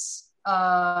shit.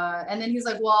 And then he's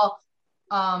like, well,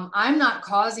 I'm not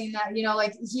causing that,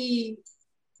 like, he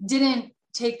didn't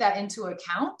take that into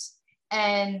account.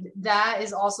 And that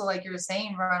is also, like you're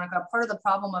saying, Veronica, part of the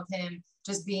problem of him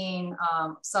just being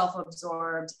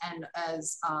self-absorbed and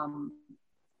as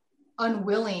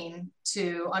unwilling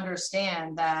to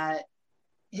understand that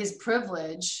his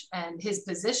privilege and his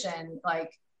position,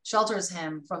 like, shelters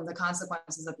him from the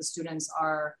consequences that the students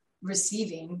are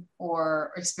receiving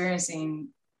or experiencing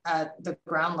at the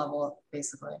ground level,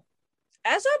 basically.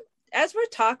 As we're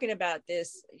talking about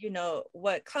this,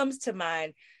 what comes to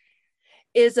mind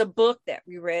is a book that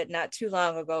we read not too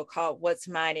long ago called What's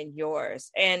Mine and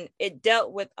Yours. And it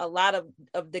dealt with a lot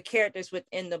of the characters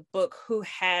within the book who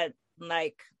had,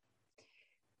 like,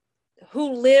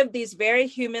 who lived these very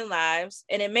human lives.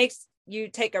 And it makes you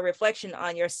take a reflection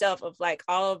on yourself of, like,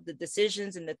 all of the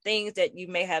decisions and the things that you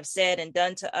may have said and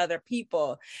done to other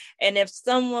people. And if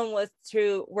someone were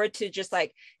to just,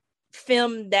 like,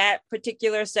 film that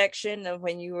particular section of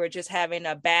when you were just having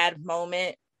a bad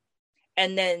moment,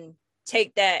 and then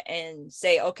take that and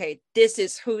say, okay, this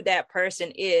is who that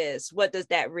person is. What does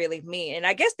that really mean? And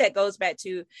I guess that goes back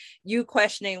to you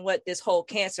questioning what this whole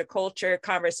cancer culture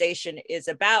conversation is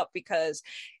about, because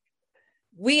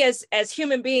we as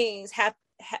human beings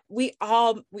we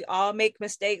all make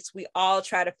mistakes. We all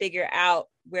try to figure out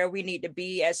where we need to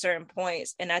be at certain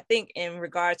points. And I think in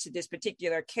regards to this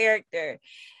particular character,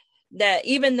 that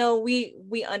even though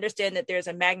we understand that there's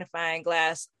a magnifying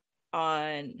glass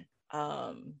on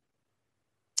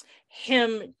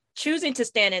him choosing to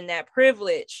stand in that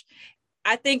privilege,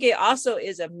 I think it also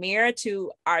is a mirror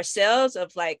to ourselves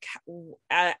of, like,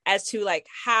 as to, like,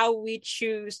 how we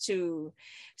choose to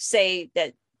say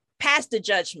that, pass the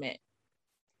judgment.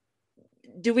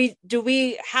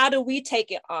 How do we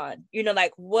take it on?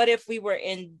 Like, what if we were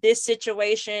in this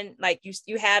situation? Like,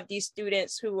 you have these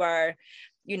students who are,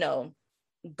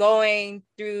 going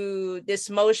through this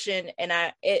motion,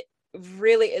 and it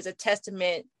really is a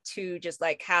testament to just,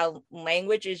 like, how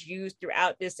language is used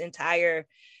throughout this entire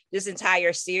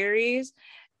series,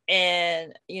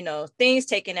 and things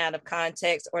taken out of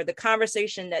context, or the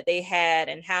conversation that they had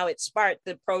and how it sparked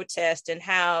the protest, and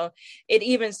how it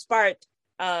even sparked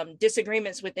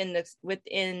disagreements within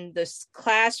the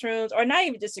classrooms, or not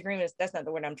even disagreements, that's not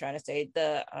the word I'm trying to say,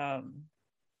 the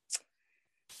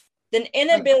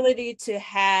inability to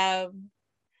have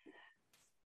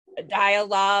a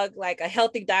dialogue, like a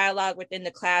healthy dialogue within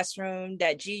the classroom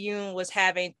that Ji-yoon was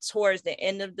having towards the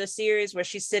end of the series, where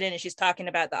she's sitting and she's talking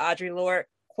about the Audre Lorde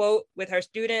quote with her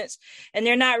students, and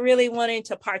they're not really wanting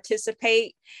to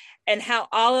participate, and how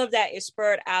all of that is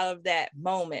spurred out of that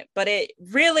moment. But I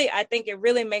think it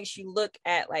really makes you look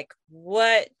at, like,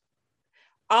 what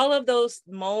all of those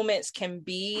moments can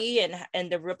be,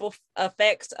 and the ripple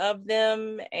effects of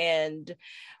them, and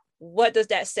what does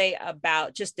that say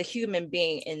about just the human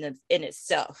being in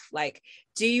itself? Like,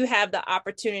 do you have the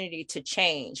opportunity to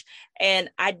change? And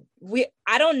I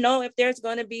don't know if there's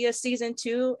going to be a season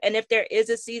 2, and if there is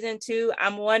a season 2,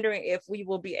 I'm wondering if we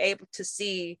will be able to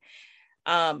see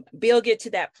Bill get to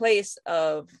that place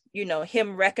of,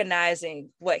 him recognizing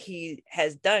what he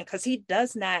has done, because he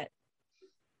doesn't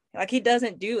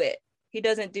do it. He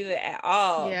doesn't do it at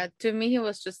all. Yeah, to me, he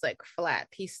was just, like, flat.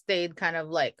 He stayed kind of,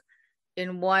 like,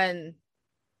 in one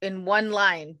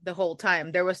line the whole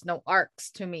time. There was no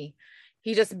arcs to me.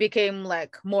 he just became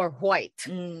like more white.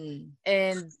 Mm.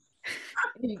 And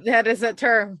that is a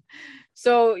term.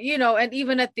 So, you know, and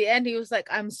even at the end, he was like,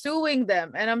 I'm suing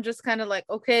them. And I'm just kind of like,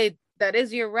 okay, that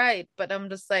is your right. But I'm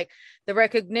just like, the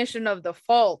recognition of the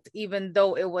fault, even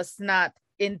though it was not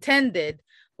intended,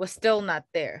 was still not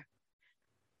there.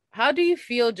 How do you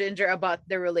feel, Ginger, about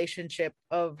the relationship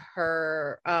of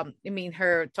her?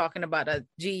 Her talking about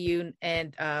Ji Yoon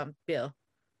and Bill.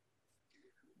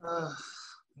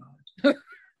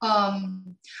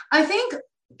 I think.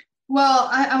 Well,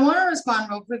 I want to respond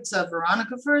real quick to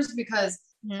Veronica first because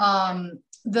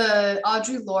the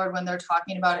Audre Lorde, when they're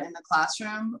talking about it in the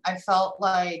classroom, I felt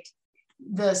like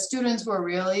the students were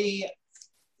really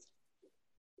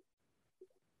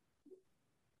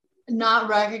not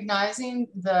recognizing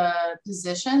the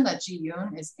position that Ji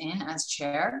Yoon is in as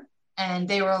chair. And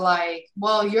they were like,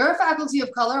 well, you're a faculty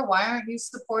of color. Why aren't you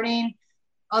supporting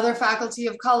other faculty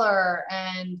of color?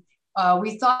 And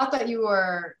we thought that you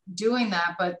were doing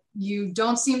that, but you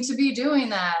don't seem to be doing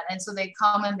that. And so they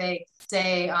come and they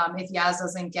say, if Yaz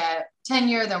doesn't get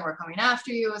tenure, then we're coming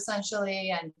after you,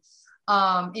 essentially. And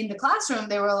in the classroom,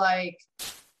 they were like,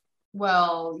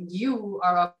 well, you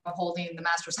are upholding the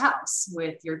master's house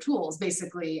with your tools,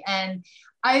 basically. And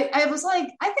I was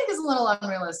like, I think it's a little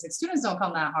unrealistic. Students don't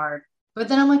come that hard. But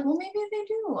then I'm like, well, maybe they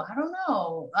do. I don't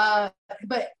know.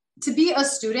 But to be a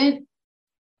student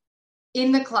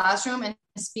in the classroom and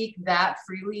speak that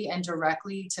freely and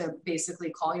directly to basically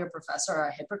call your professor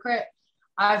a hypocrite,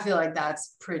 I feel like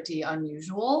that's pretty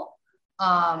unusual,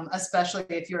 especially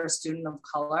if you're a student of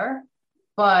color.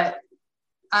 But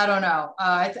I don't know.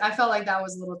 I felt like that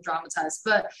was a little dramatized.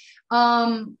 But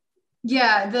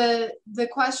yeah, the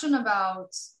question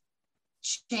about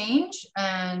change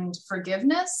and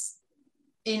forgiveness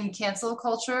in cancel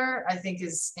culture, I think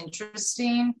is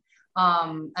interesting,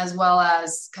 as well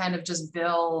as kind of just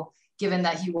Bill, given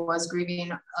that he was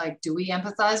grieving, like, do we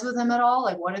empathize with him at all?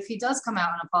 Like, what if he does come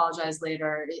out and apologize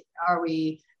later? Are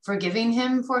we forgiving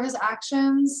him for his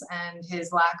actions and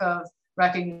his lack of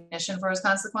recognition for his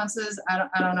consequences? I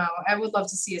don't know. I would love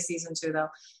to see a season 2 though.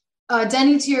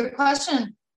 Denny, to your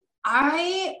question,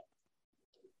 I'm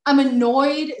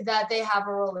annoyed that they have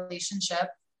a relationship,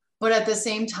 but at the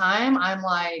same time, I'm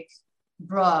like,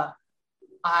 bruh,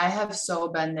 I have so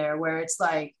been there where it's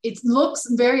like, it looks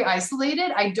very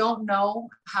isolated. I don't know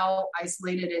how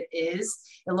isolated it is.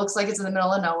 It looks like it's in the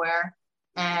middle of nowhere.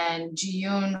 And Ji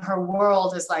Yoon, her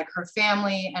world is like her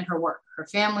family and her work, her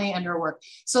family and her work.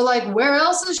 So like, where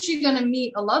else is she going to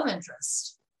meet a love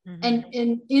interest? Mm-hmm.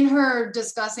 And in her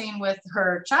discussing with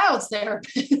her child's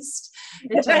therapist,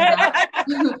 it turns out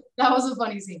that was a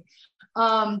funny scene.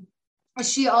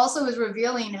 She also is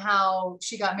revealing how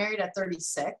she got married at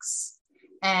 36.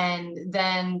 And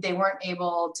then they weren't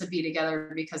able to be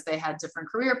together because they had different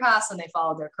career paths and they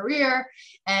followed their career.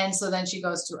 And so then she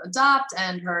goes to adopt,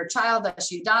 and her child that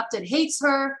she adopted hates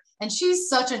her. And she's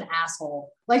such an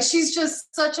asshole. Like, she's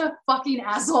just such a fucking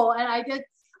asshole. And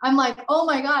I'm like, oh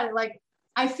my God, like,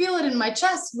 I feel it in my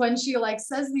chest when she like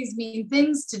says these mean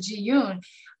things to Ji Yoon.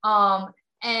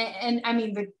 And I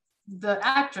mean, the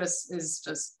actress is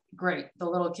just great, the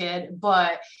little kid,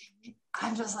 but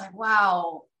I'm just like,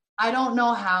 wow, I don't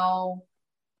know how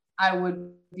I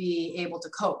would be able to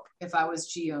cope if I was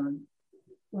Ji Yoon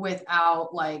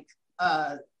without like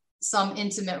some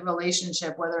intimate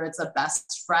relationship, whether it's a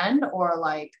best friend or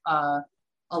like a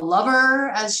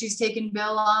lover, as she's taken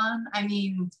Bill on. I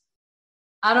mean,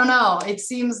 I don't know. It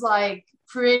seems like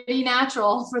pretty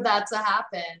natural for that to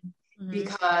happen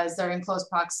because they're in close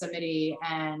proximity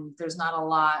and there's not a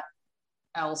lot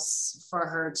else for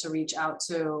her to reach out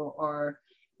to, or,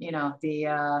 you know,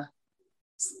 the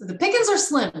pickings are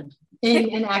slim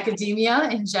in academia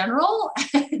in general.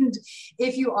 And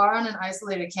if you are on an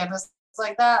isolated campus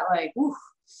like that, like, oof,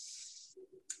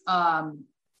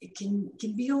 it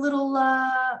can be a little,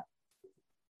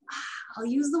 I'll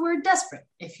use the word desperate,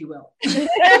 if you will.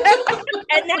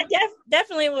 And that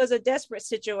definitely was a desperate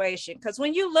situation, because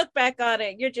when you look back on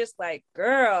it, you're just like,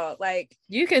 girl, like,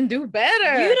 you can do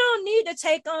better. You don't need to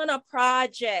take on a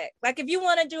project. Like, if you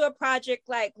want to do a project,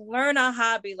 like, learn a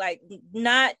hobby, like,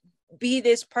 not be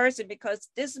this person, because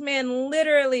this man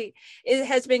literally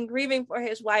has been grieving for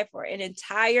his wife for an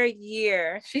entire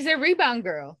year. She's a rebound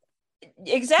girl.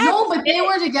 Exactly. No, but they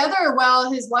were together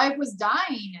while his wife was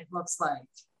dying, it looks like.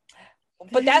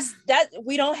 But that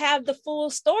we don't have the full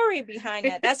story behind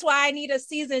that. That's why I need a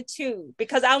season 2,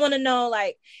 because I want to know,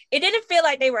 like, it didn't feel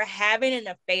like they were having an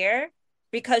affair,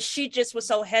 because she just was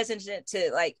so hesitant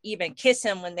to like even kiss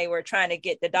him when they were trying to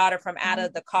get the daughter from out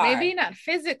of the car. Maybe not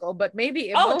physical, but maybe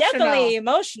emotional. Oh, definitely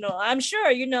emotional. I'm sure,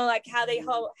 you know, like how they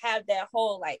have that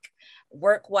whole like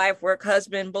work wife, work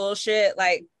husband bullshit.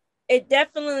 Like it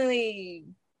definitely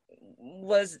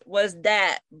was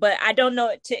that, but I don't know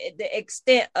it to the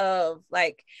extent of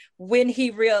like when he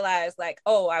realized like,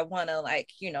 oh, I want to like,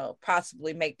 you know,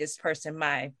 possibly make this person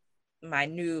my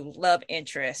new love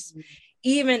interest.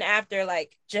 Even after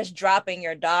like just dropping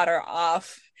your daughter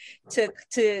off to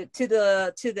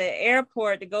the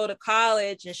airport to go to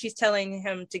college, and she's telling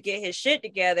him to get his shit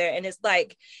together, and it's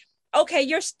like, okay,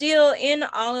 you're still in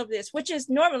all of this, which is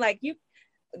normal. Like you,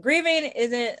 grieving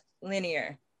isn't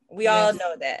linear. We all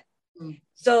know that.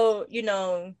 So, you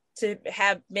know, to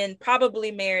have been probably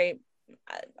married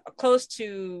close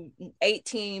to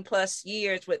 18 plus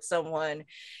years with someone,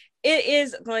 it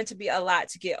is going to be a lot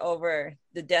to get over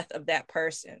the death of that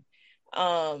person.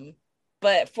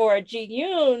 But for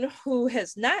Ji-yoon, who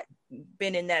has not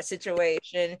been in that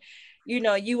situation, you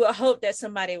know, you would hope that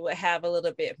somebody would have a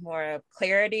little bit more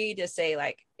clarity to say,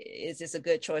 like, is this a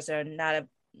good choice or not?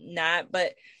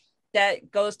 But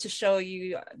that goes to show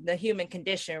you the human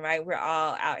condition, right? We're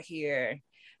all out here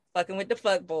fucking with the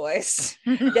fuck boys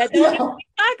that don't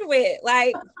fuck with.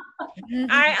 Like,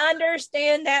 I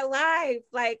understand that life.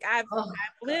 Like, I've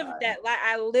lived that life.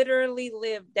 I literally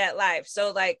lived that life.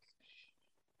 So, like,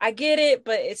 I get it,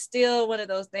 but it's still one of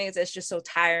those things that's just so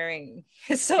tiring.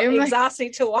 It's so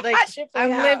exhausting to watch. Like, it I'm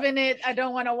living it. I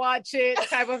don't want to watch it.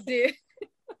 Type of deal.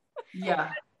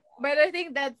 Yeah. But I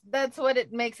think that's what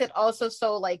it makes it also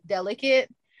so like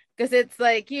delicate, because it's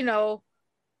like, you know,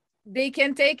 they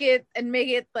can take it and make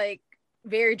it like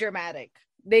very dramatic.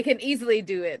 They can easily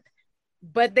do it,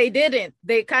 but they didn't.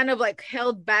 They kind of like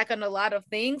held back on a lot of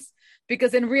things,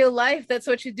 because in real life, that's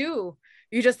what you do.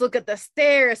 You just look at the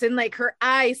stares, and like her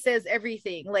eye says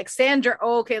everything. Like Sandra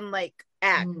Oh can like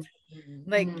act.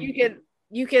 Like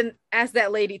you can ask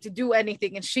that lady to do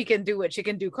anything and she can do it. She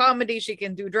can do comedy, she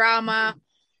can do drama.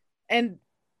 And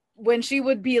when she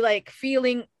would be like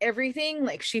feeling everything,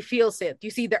 like she feels it. You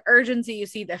see the urgency, you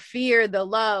see the fear, the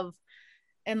love,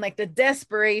 and like the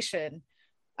desperation.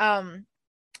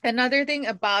 Another thing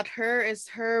about her is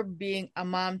her being a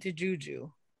mom to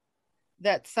Juju.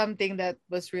 That's something that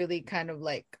was really kind of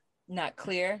like not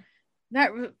clear.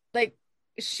 Not like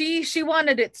she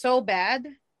wanted it so bad,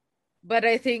 but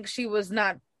I think she was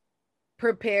not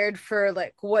prepared for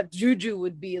like what Juju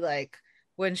would be like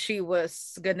when she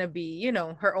was gonna be, you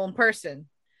know, her own person.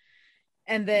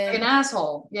 And then an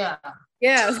asshole. Yeah.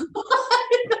 I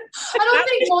don't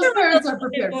think most parents are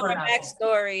prepared for an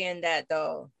backstory in that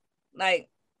though. Like,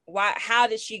 why? How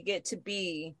did she get to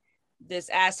be this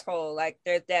asshole? Like,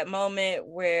 there's that moment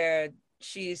where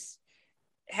she's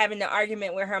having the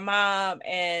argument with her mom,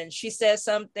 and she says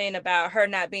something about her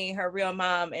not being her real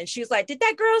mom, and she's like, "Did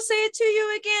that girl say it to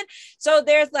you again?" So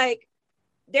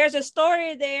there's a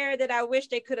story there that I wish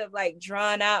they could have like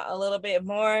drawn out a little bit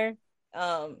more.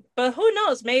 But who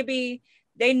knows? Maybe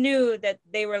they knew that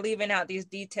they were leaving out these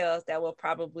details that will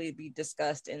probably be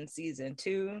discussed in season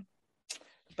 2.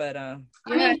 But I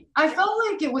mean, I felt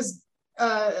like it was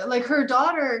like her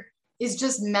daughter is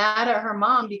just mad at her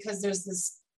mom because there's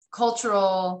this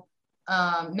cultural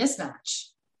mismatch,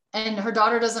 and her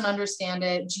daughter doesn't understand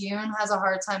it. Ji-yoon has a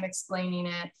hard time explaining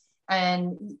it,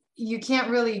 and you can't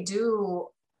really do.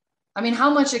 I mean, how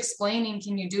much explaining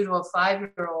can you do to a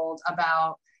 5-year-old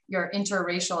about your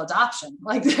interracial adoption?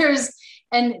 Like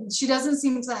and she doesn't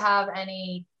seem to have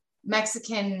any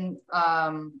Mexican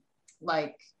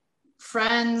like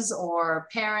friends or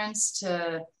parents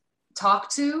to talk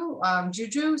to,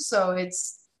 Juju. So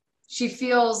she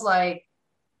feels like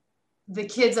the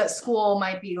kids at school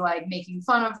might be like making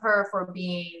fun of her for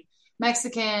being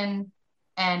Mexican,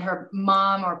 and her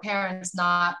mom or parents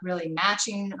not really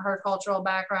matching her cultural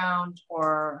background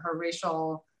or her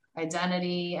racial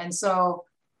identity. And so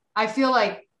I feel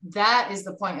like that is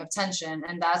the point of tension.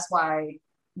 And that's why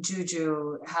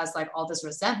Juju has like all this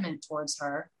resentment towards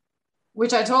her,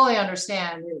 which I totally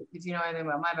understand if you know anything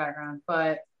about my background.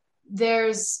 But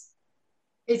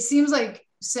it seems like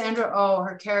Sandra Oh,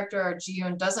 her character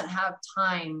Ji-yoon, doesn't have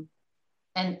time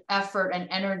and effort and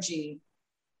energy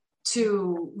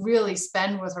to really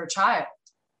spend with her child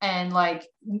and like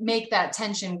make that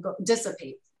tension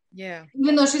dissipate. Yeah.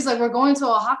 Even though she's like, we're going to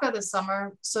Oaxaca this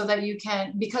summer so that you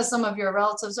can, because some of your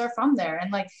relatives are from there.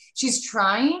 And like, she's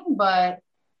trying, but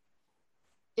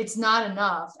it's not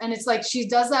enough. And it's like, she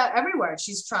does that everywhere.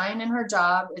 She's trying in her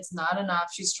job. It's not enough.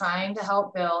 She's trying to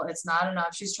help Bill. It's not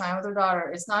enough. She's trying with her daughter.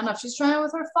 It's not enough. She's trying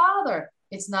with her father.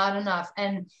 It's not enough.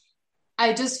 And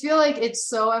I just feel like it's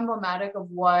so emblematic of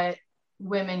what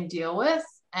women deal with.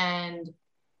 And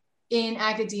in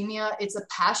academia, it's a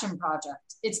passion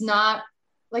project. It's not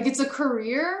like it's a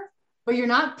career, but you're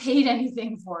not paid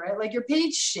anything for it. Like you're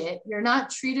paid shit. You're not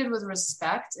treated with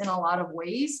respect in a lot of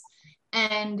ways.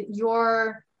 And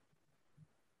you're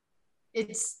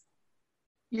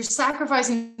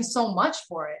sacrificing so much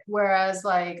for it. Whereas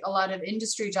like a lot of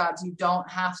industry jobs, you don't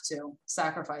have to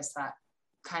sacrifice that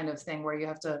kind of thing where you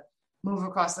have to move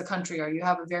across the country, or you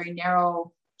have a very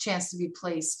narrow chance to be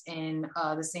placed in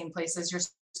the same place as your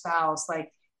spouse.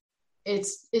 Like it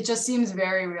just seems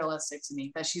very realistic to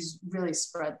me that she's really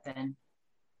spread thin.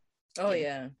 Oh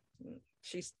yeah,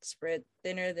 she's spread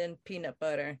thinner than peanut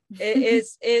butter.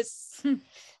 It's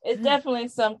definitely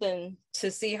something to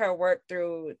see her work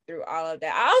through all of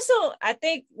that. I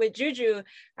think with Juju,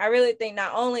 I really think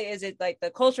not only is it like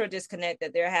the cultural disconnect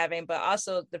that they're having, but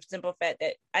also the simple fact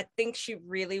that I think she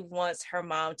really wants her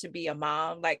mom to be a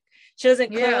mom. Like she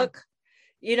doesn't cook.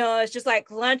 You know, it's just like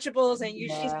Lunchables, and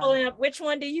she's pulling up, which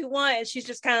one do you want? And she's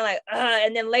just kind of like,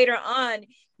 and then later on,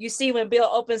 you see when Bill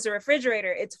opens the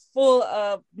refrigerator, it's full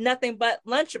of nothing but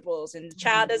Lunchables, and the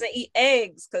child doesn't eat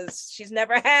eggs because she's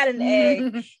never had an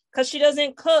egg because she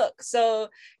doesn't cook. So,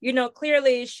 you know,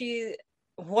 clearly she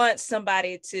wants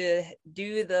somebody to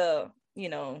do the, you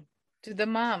know, to the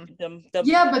mom.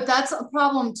 Yeah, but that's a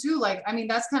problem too. Like, I mean,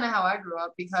 that's kind of how I grew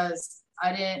up because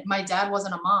my dad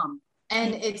wasn't a mom.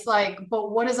 And it's like,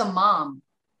 but what is a mom?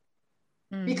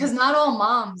 Because not all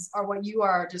moms are what you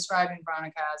are describing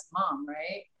Veronica as mom,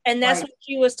 right? And that's what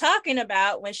she was talking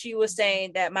about when she was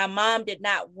saying that my mom did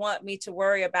not want me to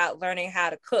worry about learning how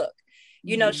to cook.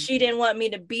 You know, she didn't want me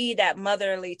to be that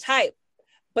motherly type.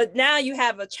 But now you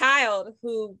have a child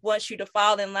who wants you to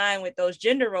fall in line with those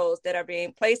gender roles that are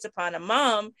being placed upon a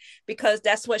mom, because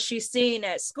that's what she's seeing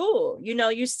at school. You know,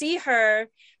 you see her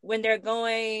when they're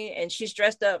going and she's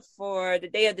dressed up for the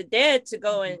Day of the Dead to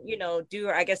go and, you know, do,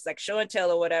 I guess, like show and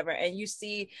tell or whatever. And you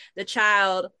see the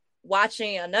child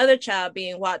watching another child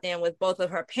being walked in with both of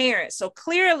her parents. So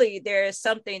clearly there is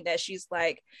something that she's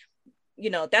like, you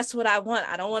know, that's what I want.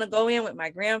 I don't want to go in with my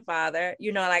grandfather,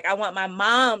 you know, like I want my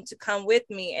mom to come with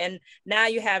me. And now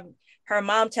you have her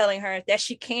mom telling her that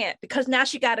she can't, because now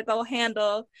she got to go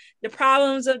handle the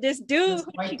problems of this dude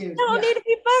who she don't need to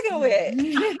be fucking with.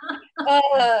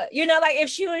 You know, like if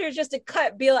she were just to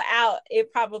cut Bill out,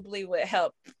 it probably would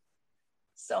help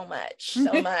so much.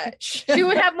 She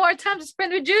would have more time to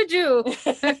spend with Juju.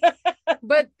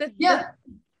 But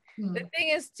the thing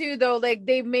is too, though, like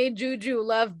they made Juju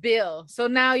love Bill, so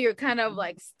now you're kind of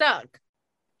like stuck.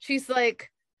 She's like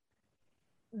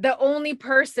the only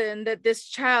person that this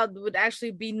child would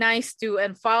actually be nice to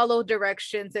and follow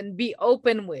directions and be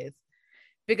open with,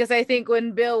 because I think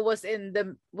when Bill was in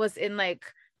like,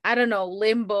 I don't know,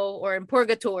 limbo or in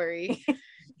purgatory,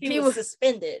 he was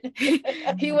suspended.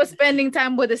 He was spending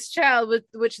time with his child,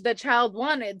 which the child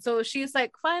wanted. So she's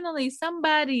like, finally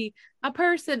somebody, a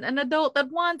person, an adult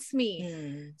that wants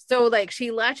me. So like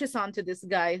she latches onto this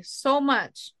guy so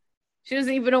much. She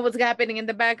doesn't even know what's happening in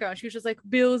the background. She was just like,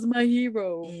 Bill's my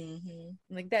hero.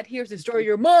 Like, that here's the story of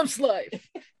your mom's life.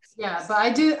 Yeah, but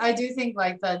I do think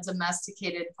like the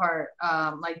domesticated part,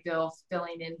 like Bill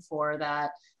filling in for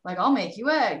that, like I'll make you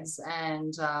eggs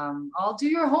and I'll do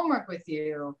your homework with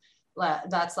you.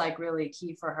 That's like really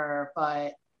key for her.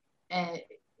 But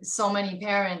so many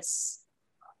parents,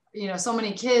 you know, so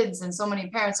many kids and so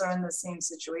many parents are in the same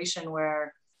situation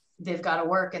where they've got to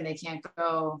work and they can't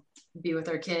go be with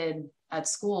their kid at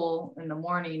school in the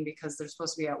morning because they're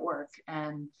supposed to be at work.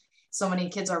 And so many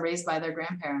kids are raised by their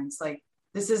grandparents. Like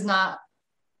she's not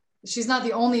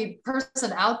the only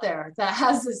person out there that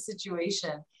has this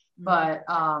situation. But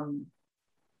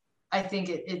I think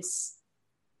it's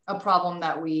a problem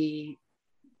that we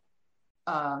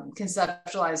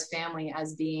conceptualize family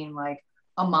as being like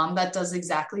a mom that does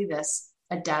exactly this,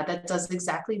 a dad that does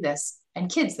exactly this,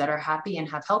 and kids that are happy and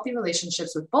have healthy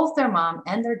relationships with both their mom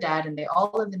and their dad, and they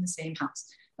all live in the same house.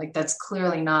 Like that's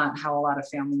clearly not how a lot of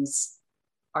families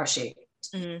are shaped.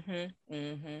 I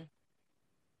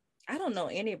don't know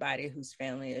anybody whose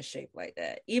family is shaped like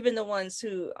that. Even the ones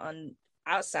who on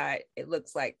outside it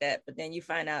looks like that, but then you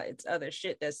find out it's other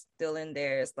shit that's still in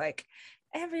there. It's like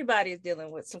everybody's dealing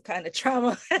with some kind of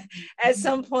trauma at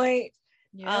some point.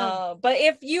 But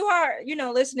if you are, you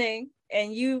know, listening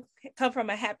and you come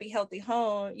from a happy, healthy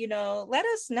home, you know, let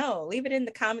us know. Leave it in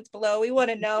the comments below. We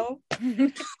want to know.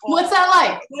 What's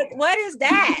that like? What is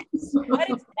that? What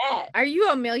is that? Are you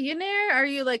a millionaire? Are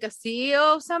you like a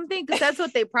CEO of something? Because that's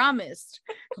what they promised.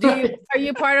 Are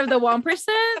you part of the 1%?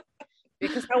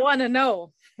 Because I want to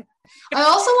know. I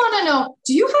also want to know,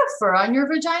 do you have fur on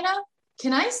your vagina?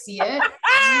 Can I see it?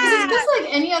 Is this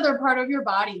like any other part of your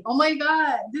body? Oh my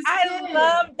God. I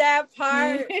love that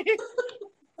part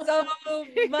so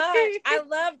much. I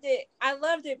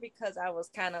loved it because I was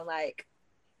kind of like,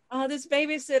 oh, this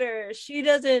babysitter, she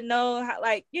doesn't know how,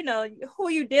 like, you know, who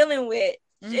you dealing with.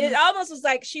 Mm-hmm. It almost was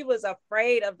like she was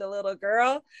afraid of the little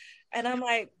girl. And I'm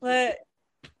like, but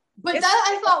that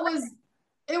I thought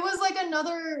it was like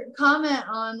another comment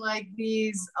on like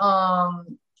these,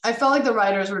 I felt like the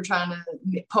writers were trying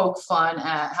to poke fun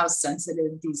at how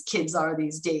sensitive these kids are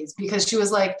these days, because she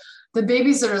was like, the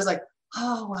babysitter is like,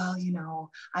 oh, well, you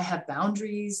know, I have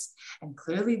boundaries and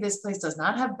clearly this place does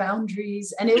not have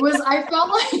boundaries. And it was, I felt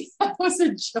like that was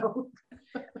a joke.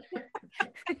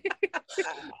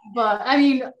 But I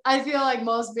mean, I feel like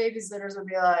most babysitters would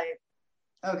be like,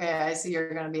 okay, I see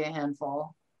you're going to be a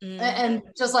handful. Mm-hmm. And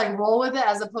just like roll with it,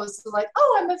 as opposed to like,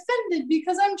 oh, I'm offended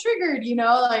because I'm triggered, you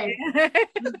know, like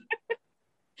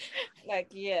like,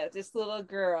 yeah, this little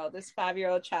girl, this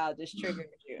 5-year-old child just triggered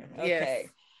you. Okay.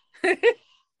 Yes.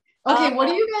 Okay, what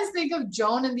do you guys think of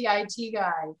Joan and the IT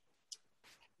guy?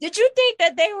 Did you think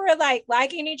that they were like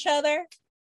liking each other?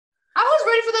 I was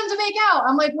ready for them to make out.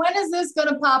 I'm like, when is this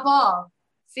gonna pop off?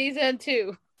 Season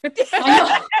 2.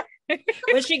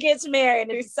 When she gets married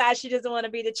and decides she doesn't want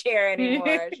to be the chair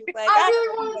anymore. She's like, I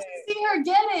really wanted to see her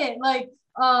get it. Like,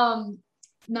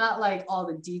 not like all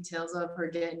the details of her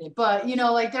getting it, but you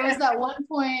know, like there was that one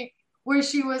point where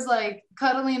she was like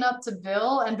cuddling up to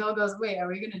Bill, and Bill goes, wait, are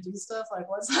we gonna do stuff? Like,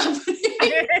 what's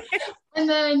happening? And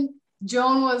then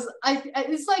Joan was,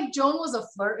 it's like Joan was a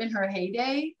flirt in her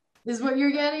heyday, is what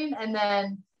you're getting. And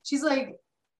then she's like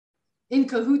in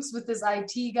cahoots with this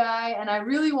IT guy, and I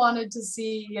really wanted to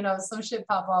see, you know, some shit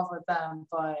pop off with them,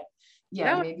 but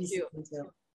yeah, maybe season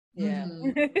 2. Yeah.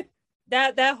 Mm-hmm.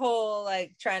 that whole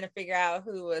like trying to figure out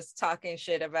who was talking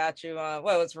shit about you on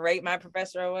what was Rate My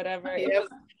Professor or whatever. Yep.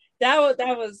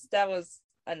 That was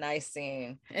a nice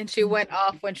scene. And she went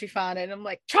off when she found it. And I'm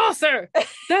like, Chaucer,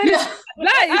 that is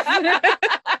nice.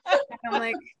 I'm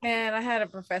like, man, I had a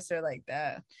professor like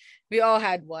that. We all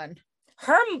had one.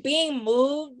 Her being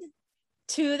moved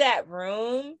to that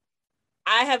room,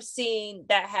 I have seen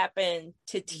that happen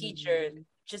to teachers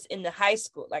just in the high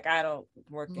school. Like, I don't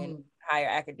work in higher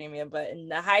academia, but in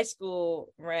the high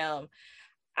school realm,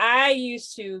 I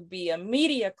used to be a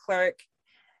media clerk,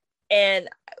 and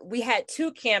we had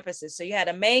 2 campuses. So you had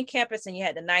a main campus and you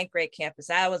had the 9th grade campus.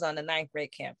 I was on the 9th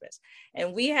grade campus,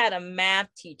 and we had a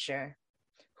math teacher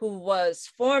who was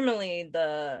formerly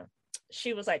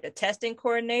she was like the testing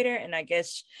coordinator. And I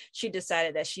guess she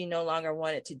decided that she no longer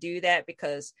wanted to do that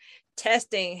because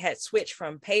testing had switched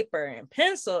from paper and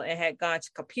pencil and had gone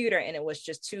to computer, and it was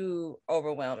just too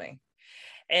overwhelming.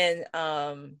 And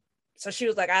so she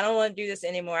was like, I don't want to do this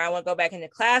anymore. I want to go back in the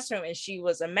classroom. And she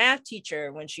was a math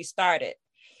teacher when she started.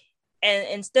 And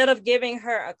instead of giving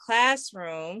her a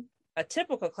classroom, a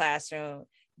typical classroom,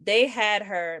 they had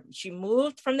her, she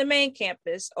moved from the main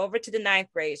campus over to the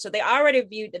 9th grade. So they already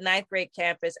viewed the 9th grade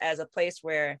campus as a place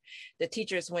where the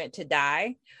teachers went to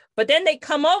die. But then they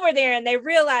come over there and they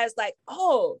realize like,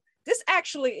 oh, this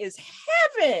actually is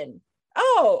heaven.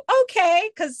 Oh, okay.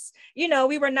 Because, you know,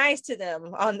 we were nice to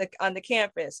them on the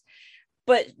campus.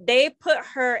 But they put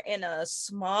her in a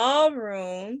small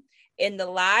room in the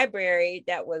library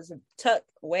that was tucked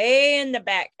way in the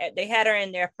back. They had her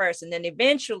in there first, and then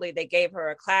eventually they gave her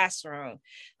a classroom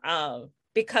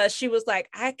because she was like,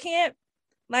 I can't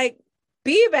like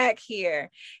be back here.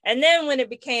 And then when it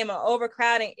became an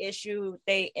overcrowding issue,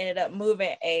 they ended up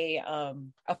moving a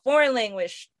foreign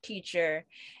language teacher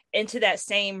into that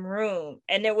same room.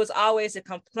 And there was always a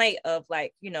complaint of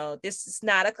like, you know, this is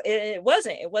not it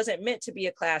wasn't meant to be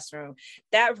a classroom.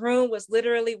 That room was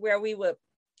literally where we would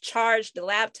charge the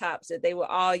laptops that they would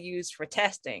all use for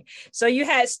testing. So you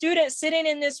had students sitting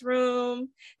in this room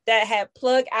that had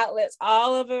plug outlets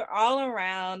all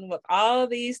around with all of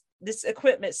this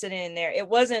equipment sitting in there. It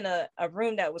wasn't a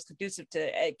room that was conducive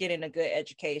to getting a good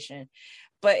education,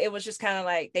 but it was just kind of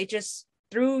like they just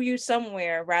threw you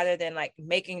somewhere rather than like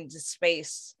making the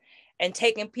space and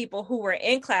taking people who were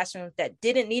in classrooms that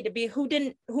didn't need to be, who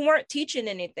weren't teaching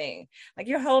anything. Like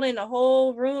you're holding the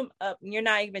whole room up and you're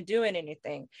not even doing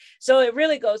anything. So it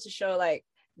really goes to show like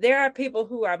there are people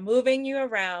who are moving you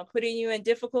around, putting you in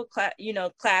difficult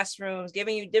classrooms,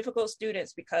 giving you difficult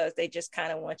students because they just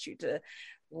kind of want you to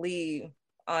leave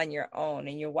on your own,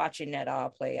 and you're watching that all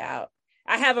play out.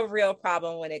 I have a real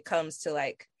problem when it comes to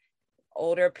like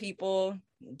older people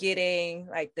getting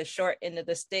like the short end of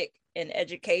the stick in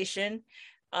education,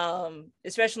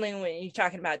 especially when you're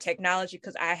talking about technology,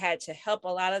 because I had to help a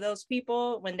lot of those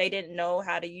people when they didn't know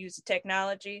how to use the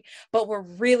technology, but were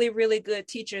really, really good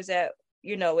teachers at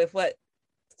with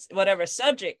whatever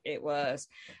subject it was.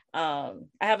 I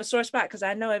have a sore spot because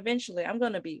I know eventually I'm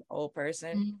going to be old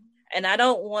person. Mm-hmm. And I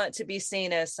don't want to be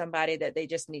seen as somebody that they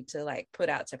just need to like put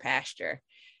out to pasture.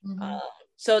 Mm-hmm.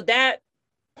 So that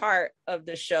part of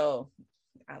the show,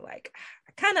 I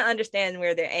kind of understand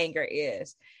where their anger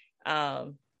is.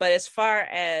 But as far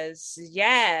as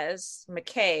Yaz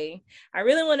McKay, I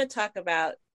really want to talk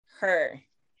about her.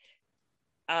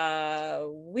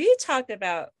 We talked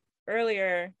about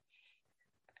earlier,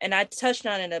 and I touched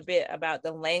on it a bit about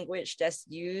the language that's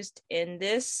used in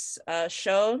this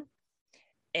show.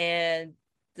 And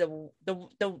the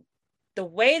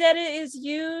way that it is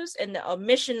used and the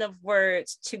omission of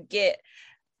words to get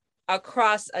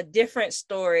across a different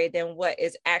story than what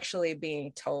is actually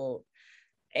being told.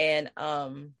 And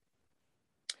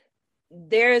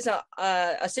there's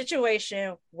a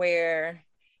situation where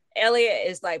Elliot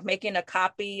is like making a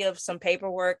copy of some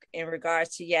paperwork in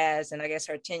regards to Yaz and I guess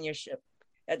her tenureship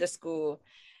at the school.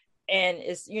 And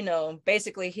it's,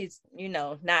 basically he's,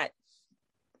 not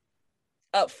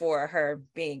up for her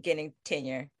getting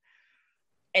tenure.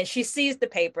 And she sees the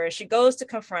paper, she goes to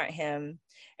confront him,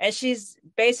 and she's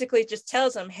basically just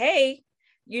tells him, hey,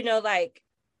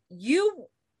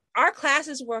 our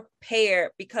classes were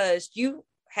paired because you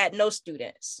had no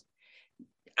students.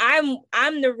 I'm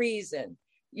the reason,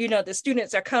 the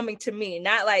students are coming to me,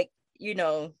 not like,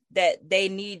 that they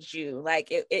need you. Like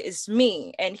it's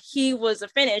me. And he was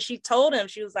offended. She told him,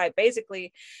 she was like,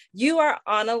 basically, you are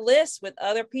on a list with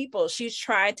other people. She's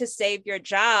trying to save your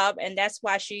job. And that's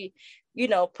why she,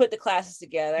 put the classes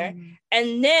together. Mm-hmm.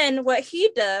 And then what he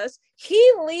does,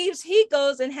 he leaves, he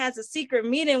goes and has a secret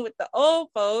meeting with the old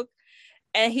folk.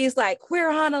 And he's like, we're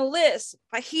on a list.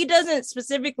 But he doesn't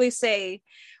specifically say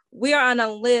we're on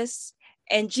a list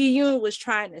and Ji-yoon was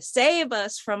trying to save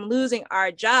us from losing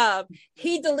our job.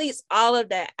 He deletes all of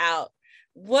that out.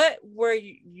 What were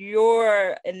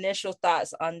your initial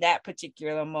thoughts on that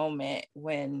particular moment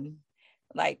when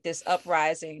like this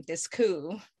uprising, this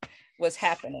coup was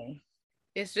happening?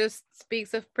 It just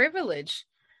speaks of privilege.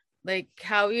 Like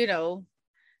how,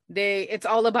 it's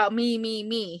all about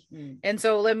me. And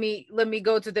so let me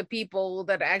go to the people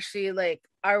that actually like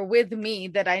are with me,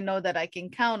 that I know that I can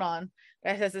count on,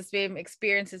 that has the same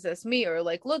experiences as me or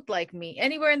like look like me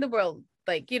anywhere in the world.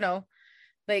 Like,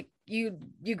 like you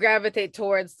gravitate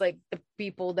towards like the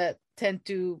people that tend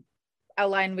to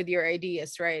align with your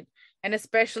ideas, right? And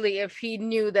especially if he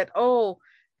knew that, oh,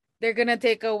 they're gonna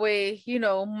take away,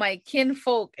 my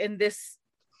kinfolk in this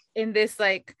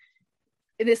like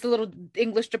in this little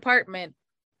English department,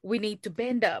 we need to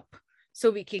bend up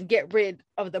so we can get rid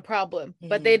of the problem. Mm-hmm.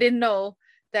 But they didn't know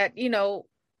that,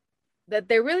 that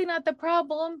they're really not the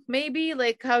problem. Maybe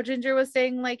like how Ginger was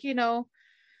saying, like,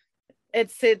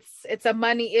 it's a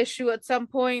money issue at some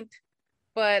point,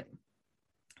 but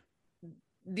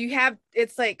you have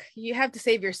to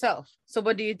save yourself. So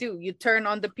what do? You turn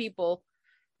on the people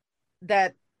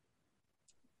that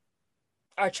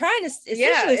are trying to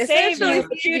essentially save you,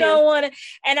 but you don't want to.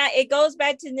 And it goes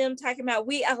back to them talking about,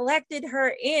 we elected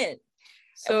her in.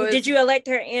 So did you elect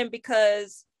her in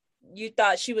because you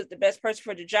thought she was the best person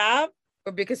for the job?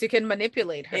 Or because you can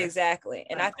manipulate her? Exactly.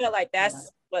 And I feel like that's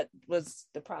what was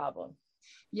the problem.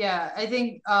 Yeah, I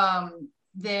think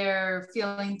they're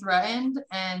feeling threatened.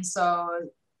 And so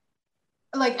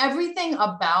like everything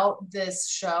about this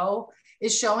show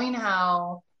is showing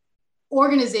how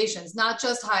organizations, not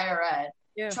just higher ed,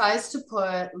 tries to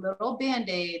put little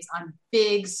band-aids on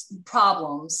big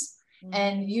problems. Mm-hmm.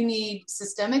 And you need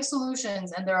systemic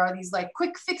solutions, and there are these like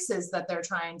quick fixes that they're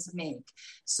trying to make.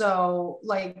 So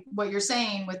like what you're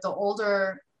saying with the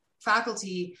older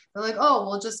faculty, they're like, oh,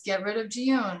 we'll just get rid of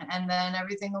Ji-yoon and then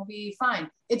everything will be fine.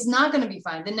 It's not going to be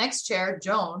fine. The next chair,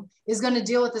 Joan, is going to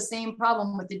deal with the same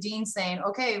problem with the dean saying,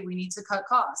 okay, we need to cut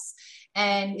costs.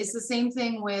 And it's the same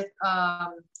thing with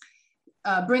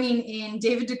bringing in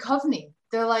David Duchovny.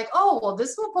 They're like, oh, well,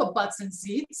 this will put butts in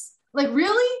seats. Like,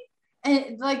 really?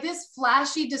 And like this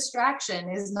flashy distraction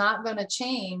is not going to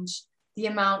change the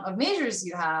amount of majors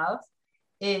you have.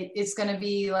 It's going to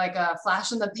be like a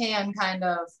flash in the pan kind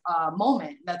of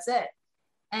moment. That's it.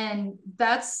 And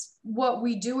that's what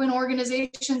we do in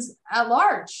organizations at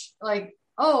large. Like,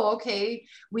 oh, okay,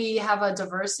 we have a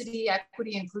diversity,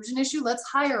 equity, inclusion issue. Let's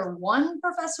hire one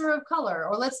professor of color,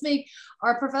 or let's make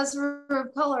our professor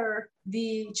of color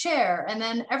the chair. And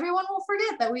then everyone will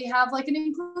forget that we have like an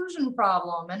inclusion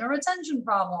problem and a retention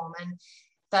problem. And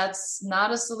that's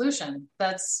not a solution.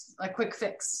 That's a quick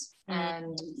fix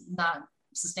and not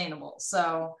sustainable.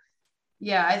 So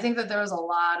yeah, I think that there was a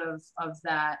lot of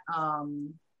that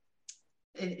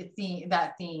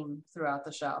theme throughout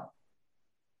the show.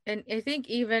 And I think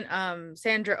even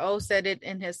Sandra Oh said it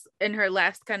in her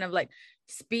last kind of like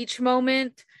speech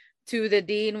moment to the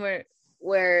dean,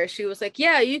 where she was like,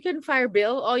 yeah, you can fire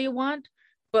Bill all you want,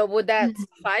 but would that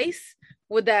suffice?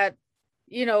 Would that,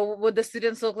 would the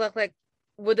students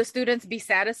would the students be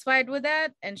satisfied with that?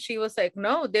 And she was like,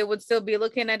 no, they would still be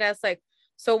looking at us like,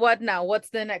 so what now? What's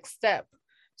the next step?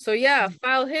 So yeah,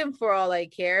 file him for all I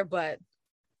care, but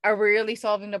are we really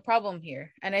solving the problem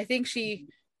here? And I think she,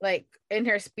 like, in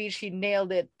her speech, she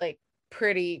nailed it like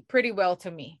pretty well to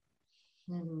me.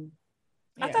 Mm-hmm.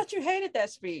 Yeah. I thought you hated that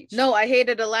speech. No, I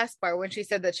hated the last part when she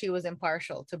said that she was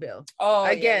impartial to Bill. Oh,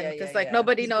 again, because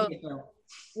nobody knows.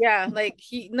 Yeah, like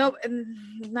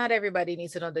not everybody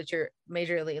needs to know that you're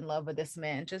majorly in love with this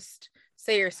man. Just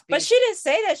say your speech. But she didn't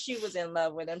say that she was in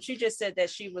love with him. She just said that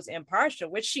she was impartial,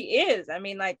 which she is. I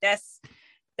mean, like that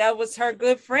was her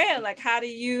good friend. Like, how do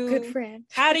you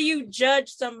judge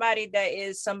somebody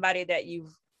that you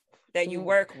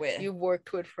work with? You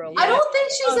worked with for a while. I don't think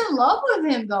she's in love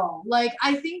with him though. Like,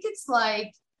 I think it's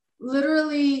like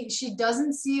literally she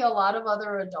doesn't see a lot of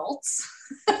other adults.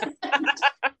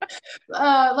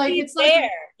 Like He's it's like there,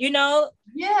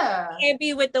 yeah. You can't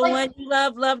be with the one you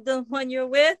love the one you're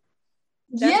with.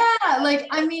 Like,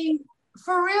 I mean,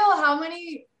 for real,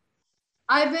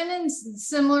 I've been in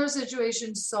similar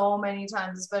situations so many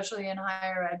times, especially in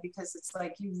higher ed, because it's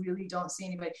like you really don't see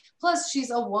anybody. Plus,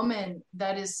 she's a woman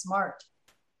that is smart.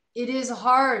 It is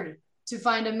hard to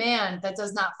find a man that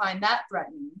does not find that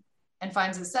threatening and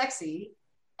finds it sexy.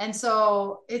 And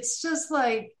so it's just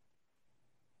like,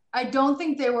 I don't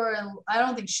think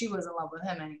she was in love with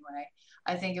him anyway.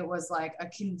 I think it was like a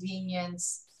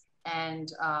convenience, and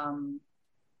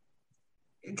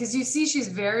because you see she's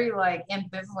very like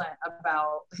ambivalent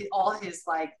about all his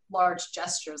like large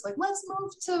gestures, like let's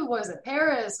move to, what is it,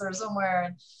 Paris or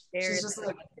somewhere, and she's just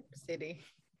like city.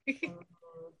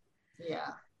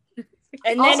 Yeah.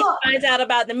 And then he finds out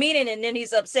about the meeting, and then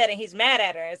he's upset and he's mad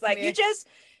at her. It's like, you just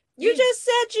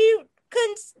said you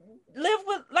couldn't live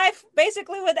with life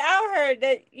basically without her,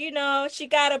 that she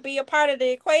got to be a part of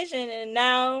the equation, and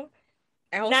now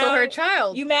her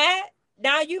child. You mad?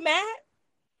 Now you mad?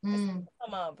 Come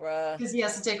on, bro. Because he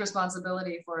has to take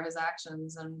responsibility for his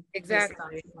actions and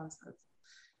exactly.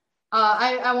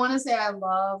 I want to say I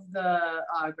love the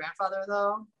grandfather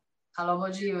though.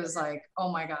 Haloboji was like, oh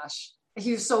my gosh,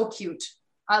 he was so cute.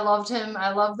 I loved him.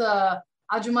 I love the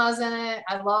ajumas in it.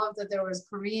 I love that there was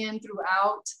Korean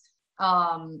throughout.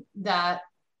 That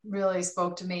really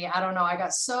spoke to me. I don't know. I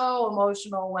got so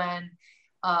emotional when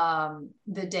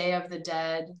the Day of the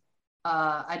Dead.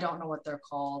 I don't know what they're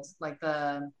called. Like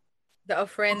the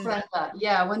ofrenda.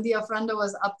 Yeah, when the ofrenda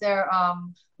was up there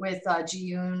with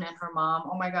Ji-yoon and her mom.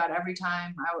 Oh my God! Every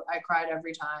time I cried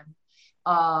every time.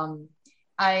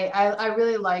 I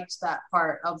really liked that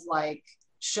part of like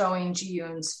showing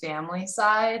Ji-yoon's family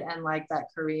side and like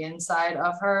that Korean side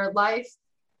of her life,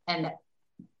 and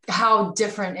how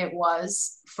different it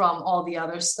was from all the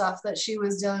other stuff that she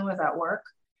was dealing with at work.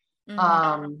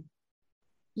 I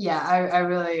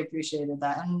really appreciated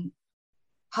that. And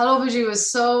Halobuji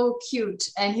was so cute,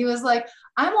 and he was like,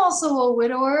 I'm also a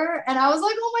widower, and I was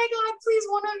like, oh my God, please,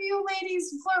 one of you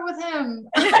ladies flirt with him.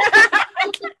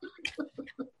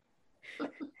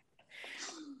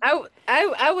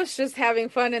 I was just having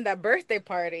fun in that birthday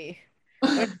party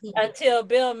until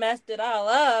Bill messed it all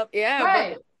up. Yeah,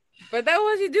 right. But that's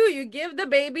what you do. You give the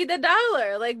baby the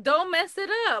 $1. Like, don't mess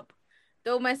it up.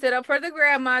 Don't mess it up for the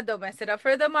grandma. Don't mess it up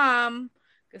for the mom,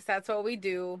 because that's what we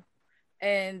do.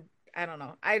 And I don't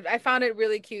know. I found it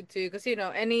really cute too, because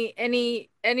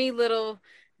any little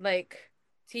like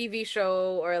TV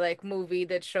show or like movie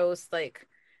that shows like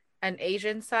an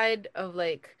Asian side of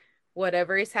like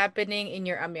whatever is happening in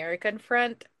your American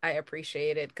front, I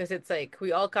appreciate it, because it's like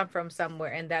we all come from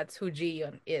somewhere, and that's who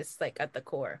Ji-yoon is, like, at the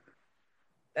core.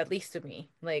 At least to me,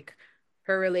 like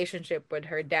her relationship with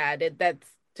her dad, that's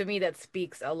to me that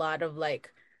speaks a lot of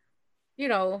like,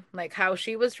 like how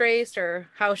she was raised or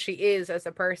how she is as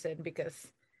a person, because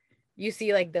you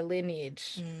see like the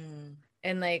lineage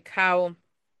and like how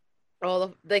all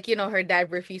of like, her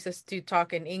dad refuses to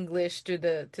talk in English to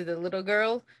the little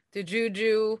girl, to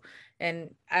Juju,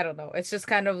 and I don't know, it's just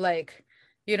kind of like,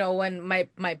 when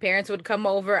my parents would come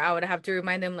over, I would have to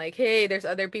remind them like, hey, there's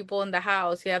other people in the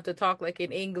house, you have to talk like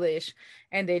in English,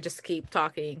 and they just keep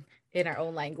talking in our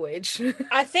own language.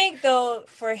 I think though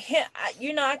for him, I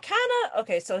kind of,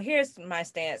 okay, so here's my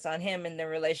stance on him and the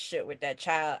relationship with that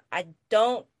child. I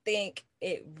don't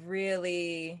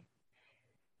really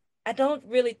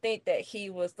think that he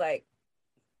was like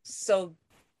so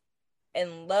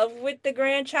in love with the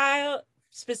grandchild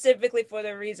specifically for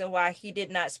the reason why he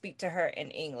did not speak to her in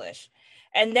English,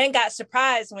 and then got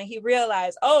surprised when he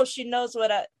realized, oh, she knows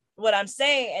what I'm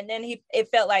saying. And then it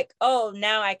felt like, oh,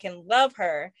 now I can love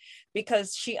her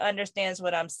because she understands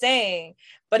what I'm saying.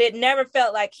 But it never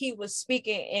felt like he was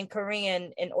speaking in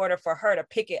Korean in order for her to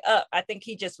pick it up. I think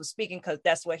he just was speaking because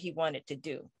that's what he wanted to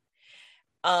do.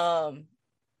 I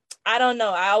don't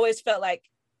know. I always felt like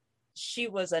she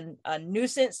was a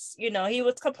nuisance. You know, he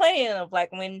was complaining of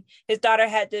like when his daughter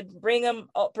had to bring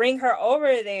her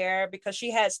over there because she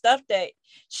had stuff that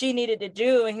she needed to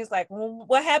do, and he's like, well,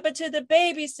 what happened to the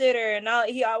babysitter? And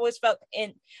he always felt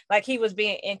like he was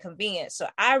being inconvenient. So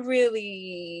I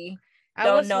really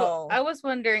don't know. I was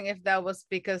wondering if that was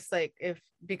because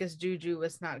because Juju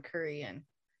was not Korean.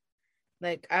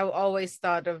 Like I always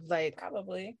thought of like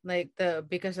probably like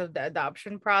because of the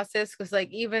adoption process, because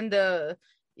like even the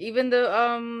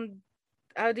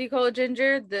how do you call it,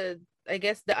 Ginger? I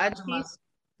guess the aunties.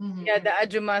 Mm-hmm. Yeah, the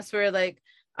ajumas were like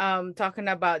talking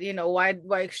about, you know,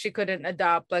 why she couldn't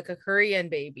adopt like a Korean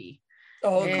baby.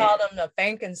 Oh, call them the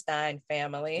Frankenstein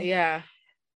family. Yeah.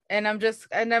 And I'm just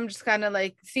kind of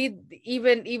like, see,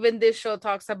 even this show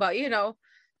talks about, you know,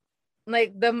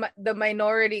 like the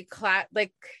minority class,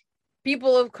 like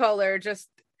people of color just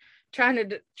trying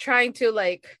to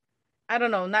like, I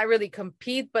don't know, not really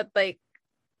compete, but like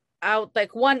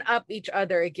one up each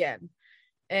other again.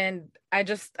 And I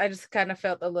just kind of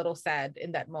felt a little sad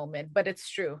in that moment, but it's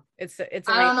true. It's I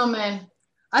don't know, man.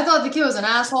 I thought the kid was an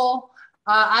asshole.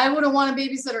 I wouldn't want a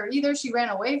babysitter either. She ran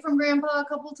away from grandpa a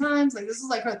couple times. Like this was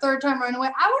like her third time running away.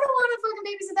 I wouldn't want to fucking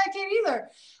babysit that kid either.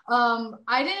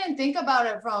 I didn't think about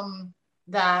it from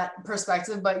that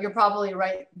perspective, but you're probably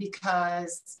right,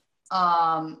 because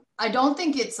I don't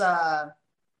think it's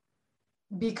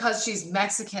because she's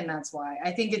Mexican. That's why.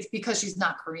 I think it's because she's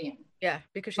not Korean. Yeah,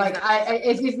 because she's like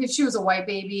if she was a white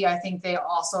baby, I think they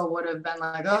also would have been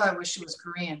like, oh, I wish she was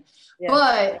Korean. Yeah.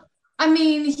 But I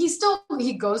mean,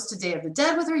 he goes to Day of the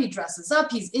Dead with her. He dresses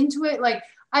up. He's into it. Like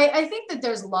I think that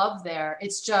there's love there.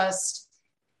 It's just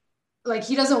like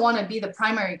he doesn't want to be the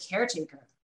primary caretaker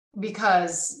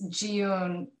because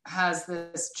Ji-yoon has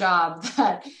this job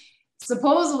that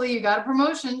supposedly you got a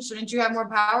promotion. Shouldn't you have more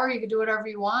power? You could do whatever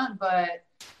you want, but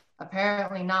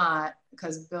apparently not,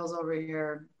 because Bill's over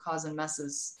here causing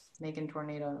messes, making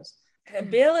tornadoes.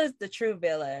 Bill is the true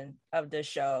villain of the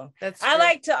show. I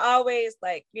like to always,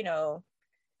 like, you know,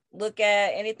 look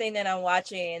at anything that I'm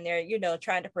watching and they're, you know,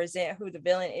 trying to present who the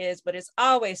villain is, but it's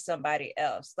always somebody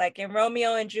else. Like in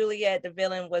Romeo and Juliet, the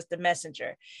villain was the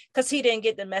messenger because he didn't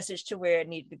get the message to where it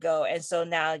needed to go. And so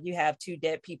now you have two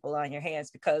dead people on your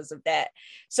hands because of that.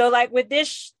 So like with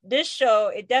this show,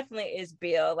 it definitely is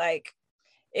Bill. Like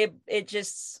he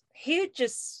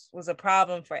just was a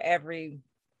problem for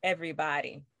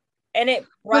everybody. And it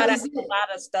brought out a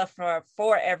lot of stuff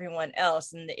for everyone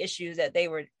else and the issues that they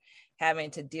were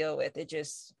having to deal with. It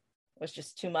just was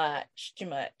just too much.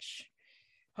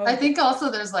 I think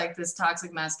also there's like this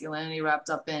toxic masculinity wrapped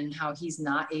up in how he's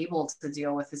not able to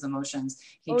deal with his emotions.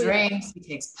 He drinks, he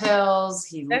takes pills,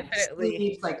 he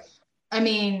sleeps. Like, I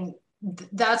mean,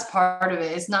 that's part of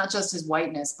it. It's not just his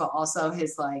whiteness, but also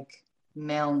his like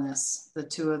maleness. The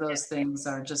two of those things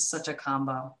are just such a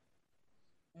combo.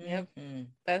 Yep.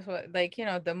 That's what, like, you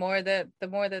know, the more that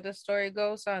the story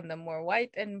goes on, the more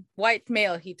white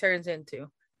male he turns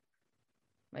into,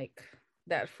 like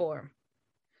that form.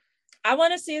 I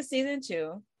want to see a season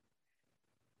 2.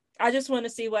 I just want to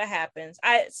see what happens.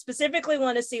 I specifically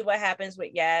want to see what happens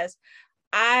with Yaz.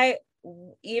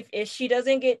 If she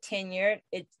doesn't get tenured,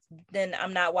 then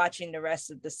I'm not watching the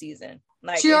rest of the season.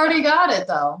 Like she already got it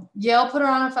though. Yale put her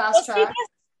on a fast track.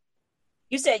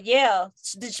 You said Yale,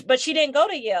 but she didn't go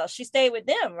to Yale. She stayed with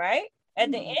them, right?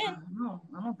 At the end? No,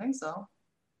 I don't think so.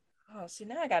 Oh, see,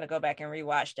 now I got to go back and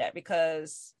rewatch that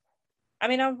because, I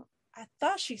mean, I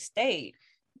thought she stayed.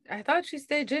 I thought she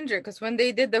stayed, Ginger, because when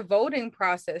they did the voting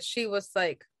process, she was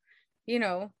like, you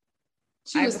know.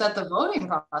 She was at the voting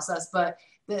process, but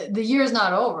the year's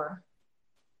not over.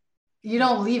 You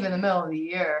don't leave in the middle of the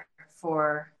year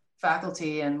for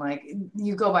faculty, and like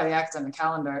you go by the academic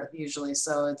calendar usually,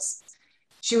 so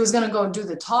she was going to go do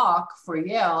the talk for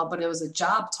Yale, but it was a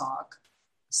job talk.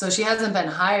 So she hasn't been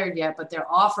hired yet, but they're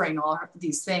offering all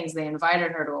these things. They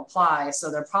invited her to apply. So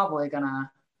they're probably going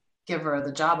to give her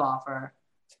the job offer.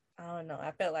 I don't know. I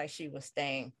felt like she was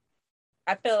staying.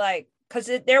 I feel like, because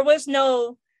there was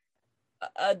no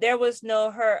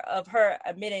her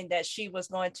admitting that she was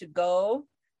going to go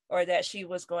or that she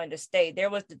was going to stay.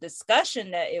 There was the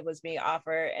discussion that it was being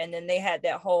offered. And then they had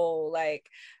that whole like,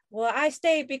 well, I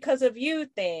stayed because of you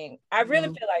thing. I really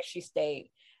feel like she stayed.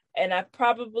 And I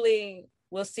probably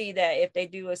we'll see that if they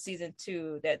do a season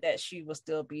 2, that she will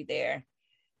still be there.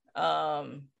 But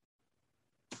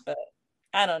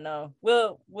I don't know.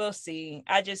 We'll see.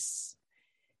 I just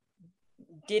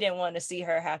didn't want to see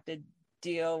her have to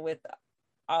deal with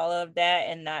all of that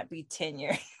and not be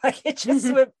tenured. Like it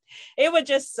would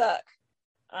just suck.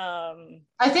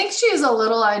 I think she's a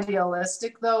little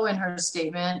idealistic though in her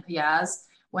statement, Yaz,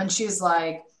 when she's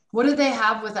like, what do they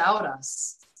have without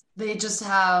us? They just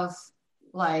have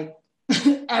like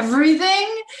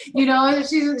everything, you know.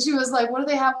 She was like, what do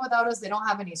they have without us? They don't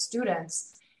have any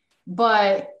students.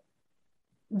 But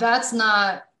that's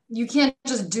not, you can't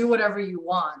just do whatever you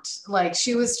want. Like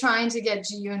she was trying to get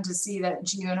Ji-yoon to see that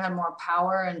Ji-yoon had more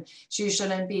power and she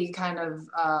shouldn't be kind of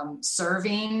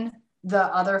serving the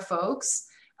other folks.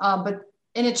 But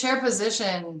in a chair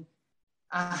position,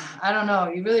 I don't know,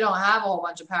 you really don't have a whole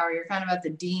bunch of power. You're kind of at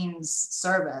the dean's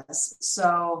service.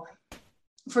 So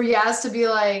for Yaz to be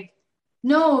like,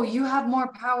 no, you have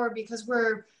more power because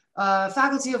we're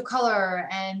faculty of color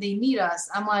and they need us.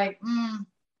 I'm like,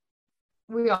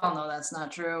 we all know that's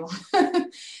not true.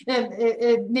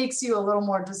 it makes you a little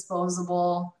more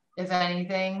disposable, if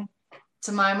anything,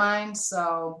 to my mind.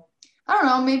 So I don't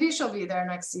know, maybe she'll be there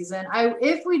next season.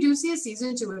 If we do see a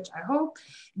season 2, which I hope,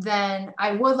 then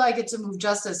I would like it to move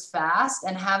just as fast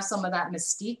and have some of that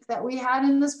mystique that we had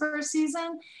in this first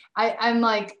season. I'm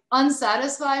like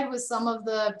unsatisfied with some of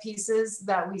the pieces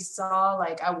that we saw.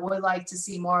 Like I would like to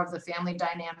see more of the family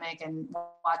dynamic and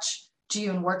watch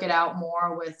Ji-yoon work it out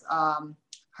more with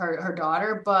her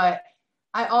daughter. But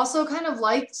I also kind of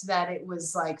liked that it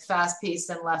was like fast paced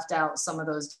and left out some of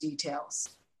those details.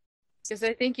 Because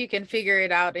I think you can figure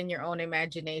it out in your own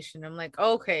imagination. I'm like,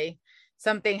 okay,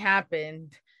 something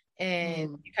happened,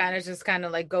 and you kind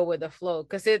of like go with the flow,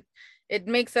 because it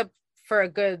makes up for a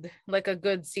good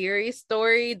series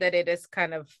story that it is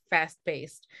kind of fast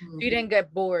paced. You didn't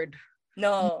get bored.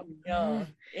 No,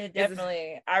 it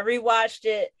definitely. I rewatched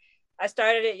it. I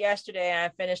started it yesterday and I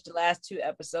finished the last 2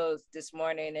 episodes this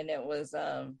morning, and it was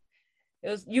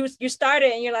you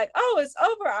started and you're like, oh, it's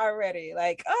over already.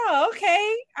 Like, oh,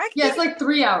 okay. It's like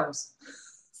 3 hours.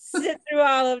 Sit through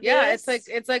all of this.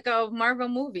 It's like a Marvel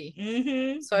movie.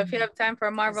 Mm-hmm. So if you have time for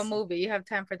a Marvel movie, you have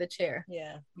time for The Chair.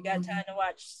 Yeah, you got time to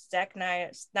watch Zack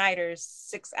Snyder's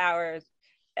 6 hours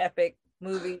epic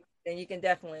movie, then you can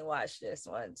definitely watch this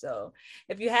one. So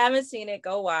if you haven't seen it,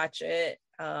 go watch it.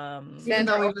 Even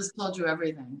though we just told you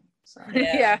everything. So.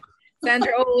 Yeah.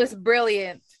 Sandra Oh is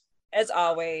brilliant. As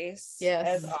always.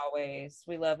 Yes. As always.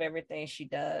 We love everything she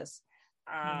does.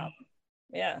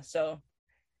 Yeah, so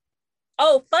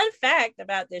fun fact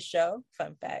about this show.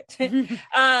 Fun fact.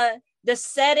 The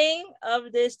setting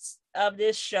of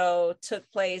this show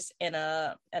took place in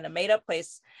a made-up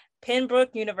place,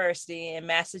 Pembroke University in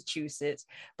Massachusetts,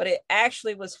 but it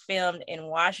actually was filmed in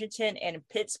Washington and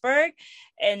Pittsburgh.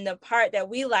 And the part that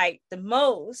we like the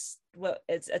most, what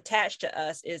is attached to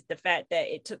us, is the fact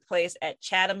that it took place at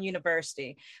Chatham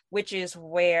University, which is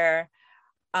where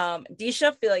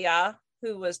Disha Philyaw,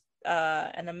 who was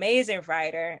an amazing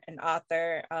writer and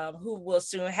author, who will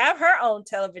soon have her own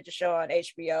television show on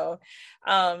HBO,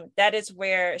 that is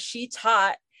where she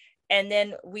taught. And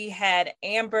then we had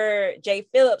Amber J.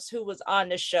 Phillips, who was on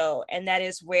the show, and that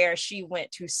is where she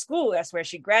went to school. That's where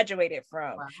she graduated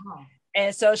from. Wow.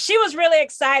 And so she was really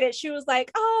excited. She was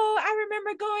like, oh, I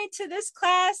remember going to this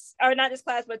class, or not this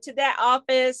class, but to that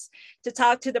office to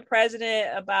talk to the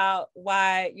president about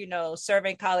why,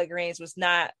 serving collard greens was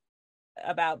not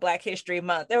about Black History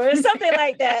Month. There was something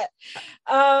like that.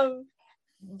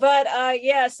 But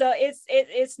so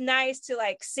it's nice to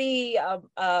like see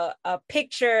a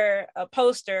picture, a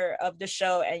poster of the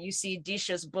show, and you see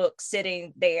Disha's book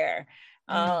sitting there.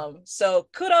 So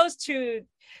kudos to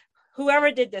whoever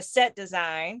did the set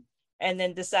design and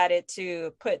then decided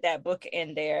to put that book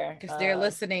in there, because they're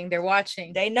listening, they're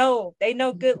watching, they know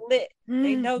good lit.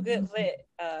 They know good lit.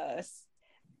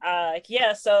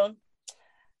 So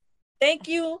thank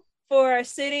you for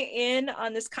sitting in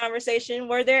on this conversation.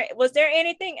 Was there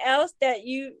anything else that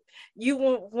you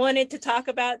wanted to talk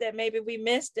about that maybe we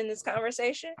missed in this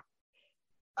conversation?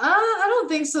 I don't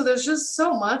think so. There's just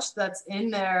so much that's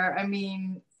in there. I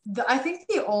mean, I think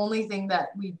the only thing that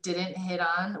we didn't hit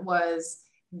on was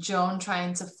Joan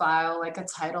trying to file like a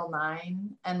Title IX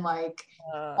and like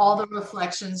all the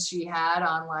reflections she had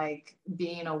on like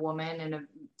being a woman in a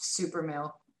super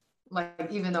male, like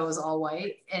even though it was all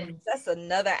white. And that's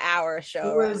another hour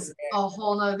show. It was a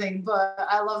whole nother thing. But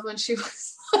I love when she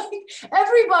was like,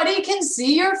 everybody can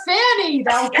see your fanny.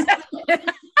 That was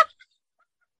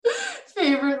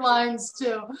favorite lines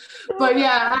too. But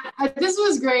yeah, this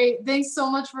was great. Thanks so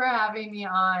much for having me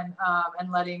on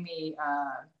and letting me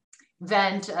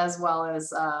vent as well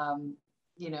as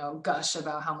gush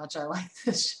about how much I like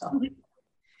this show.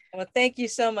 Well, thank you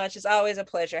so much. It's always a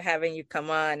pleasure having you come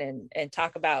on and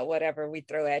talk about whatever we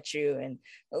throw at you and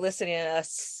listening to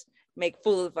us make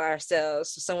fools of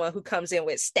ourselves. Someone who comes in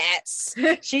with stats.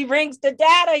 She brings the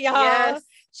data, y'all. Yes.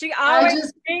 She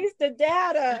always brings the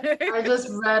data. I just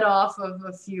read off of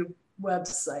a few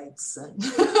websites.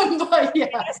 But yeah.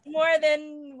 That's more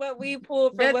than what we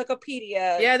pulled from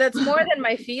Wikipedia. Yeah, that's more than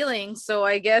my feelings. So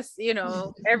I guess,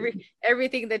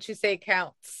 everything that you say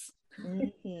counts.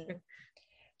 Mm-hmm.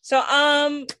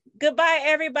 So goodbye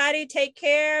everybody, take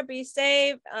care, be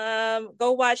safe,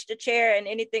 go watch The Chair and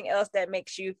anything else that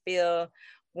makes you feel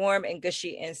warm and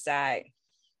gushy inside.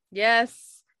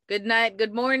 Yes, good night,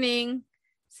 good morning,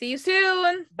 see you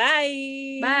soon.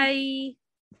 Bye.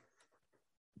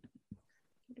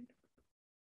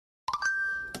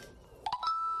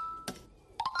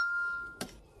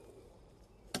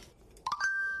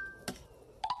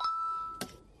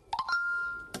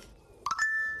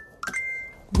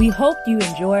 We hope you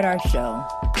enjoyed our show.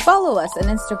 Follow us on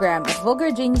Instagram at Vulgar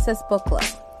Geniuses Book Club.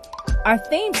 Our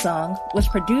theme song was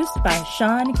produced by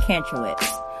Sean Kantrowitz.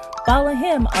 Follow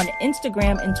him on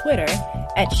Instagram and Twitter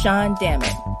at Sean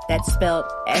Dammit. That's spelled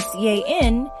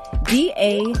SeanDammit.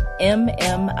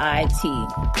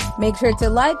 Make sure to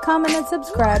like, comment, and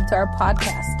subscribe to our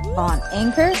podcast on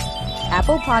Anchor,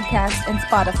 Apple Podcasts, and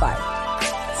Spotify.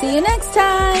 See you next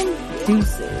time.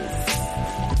 Deuces.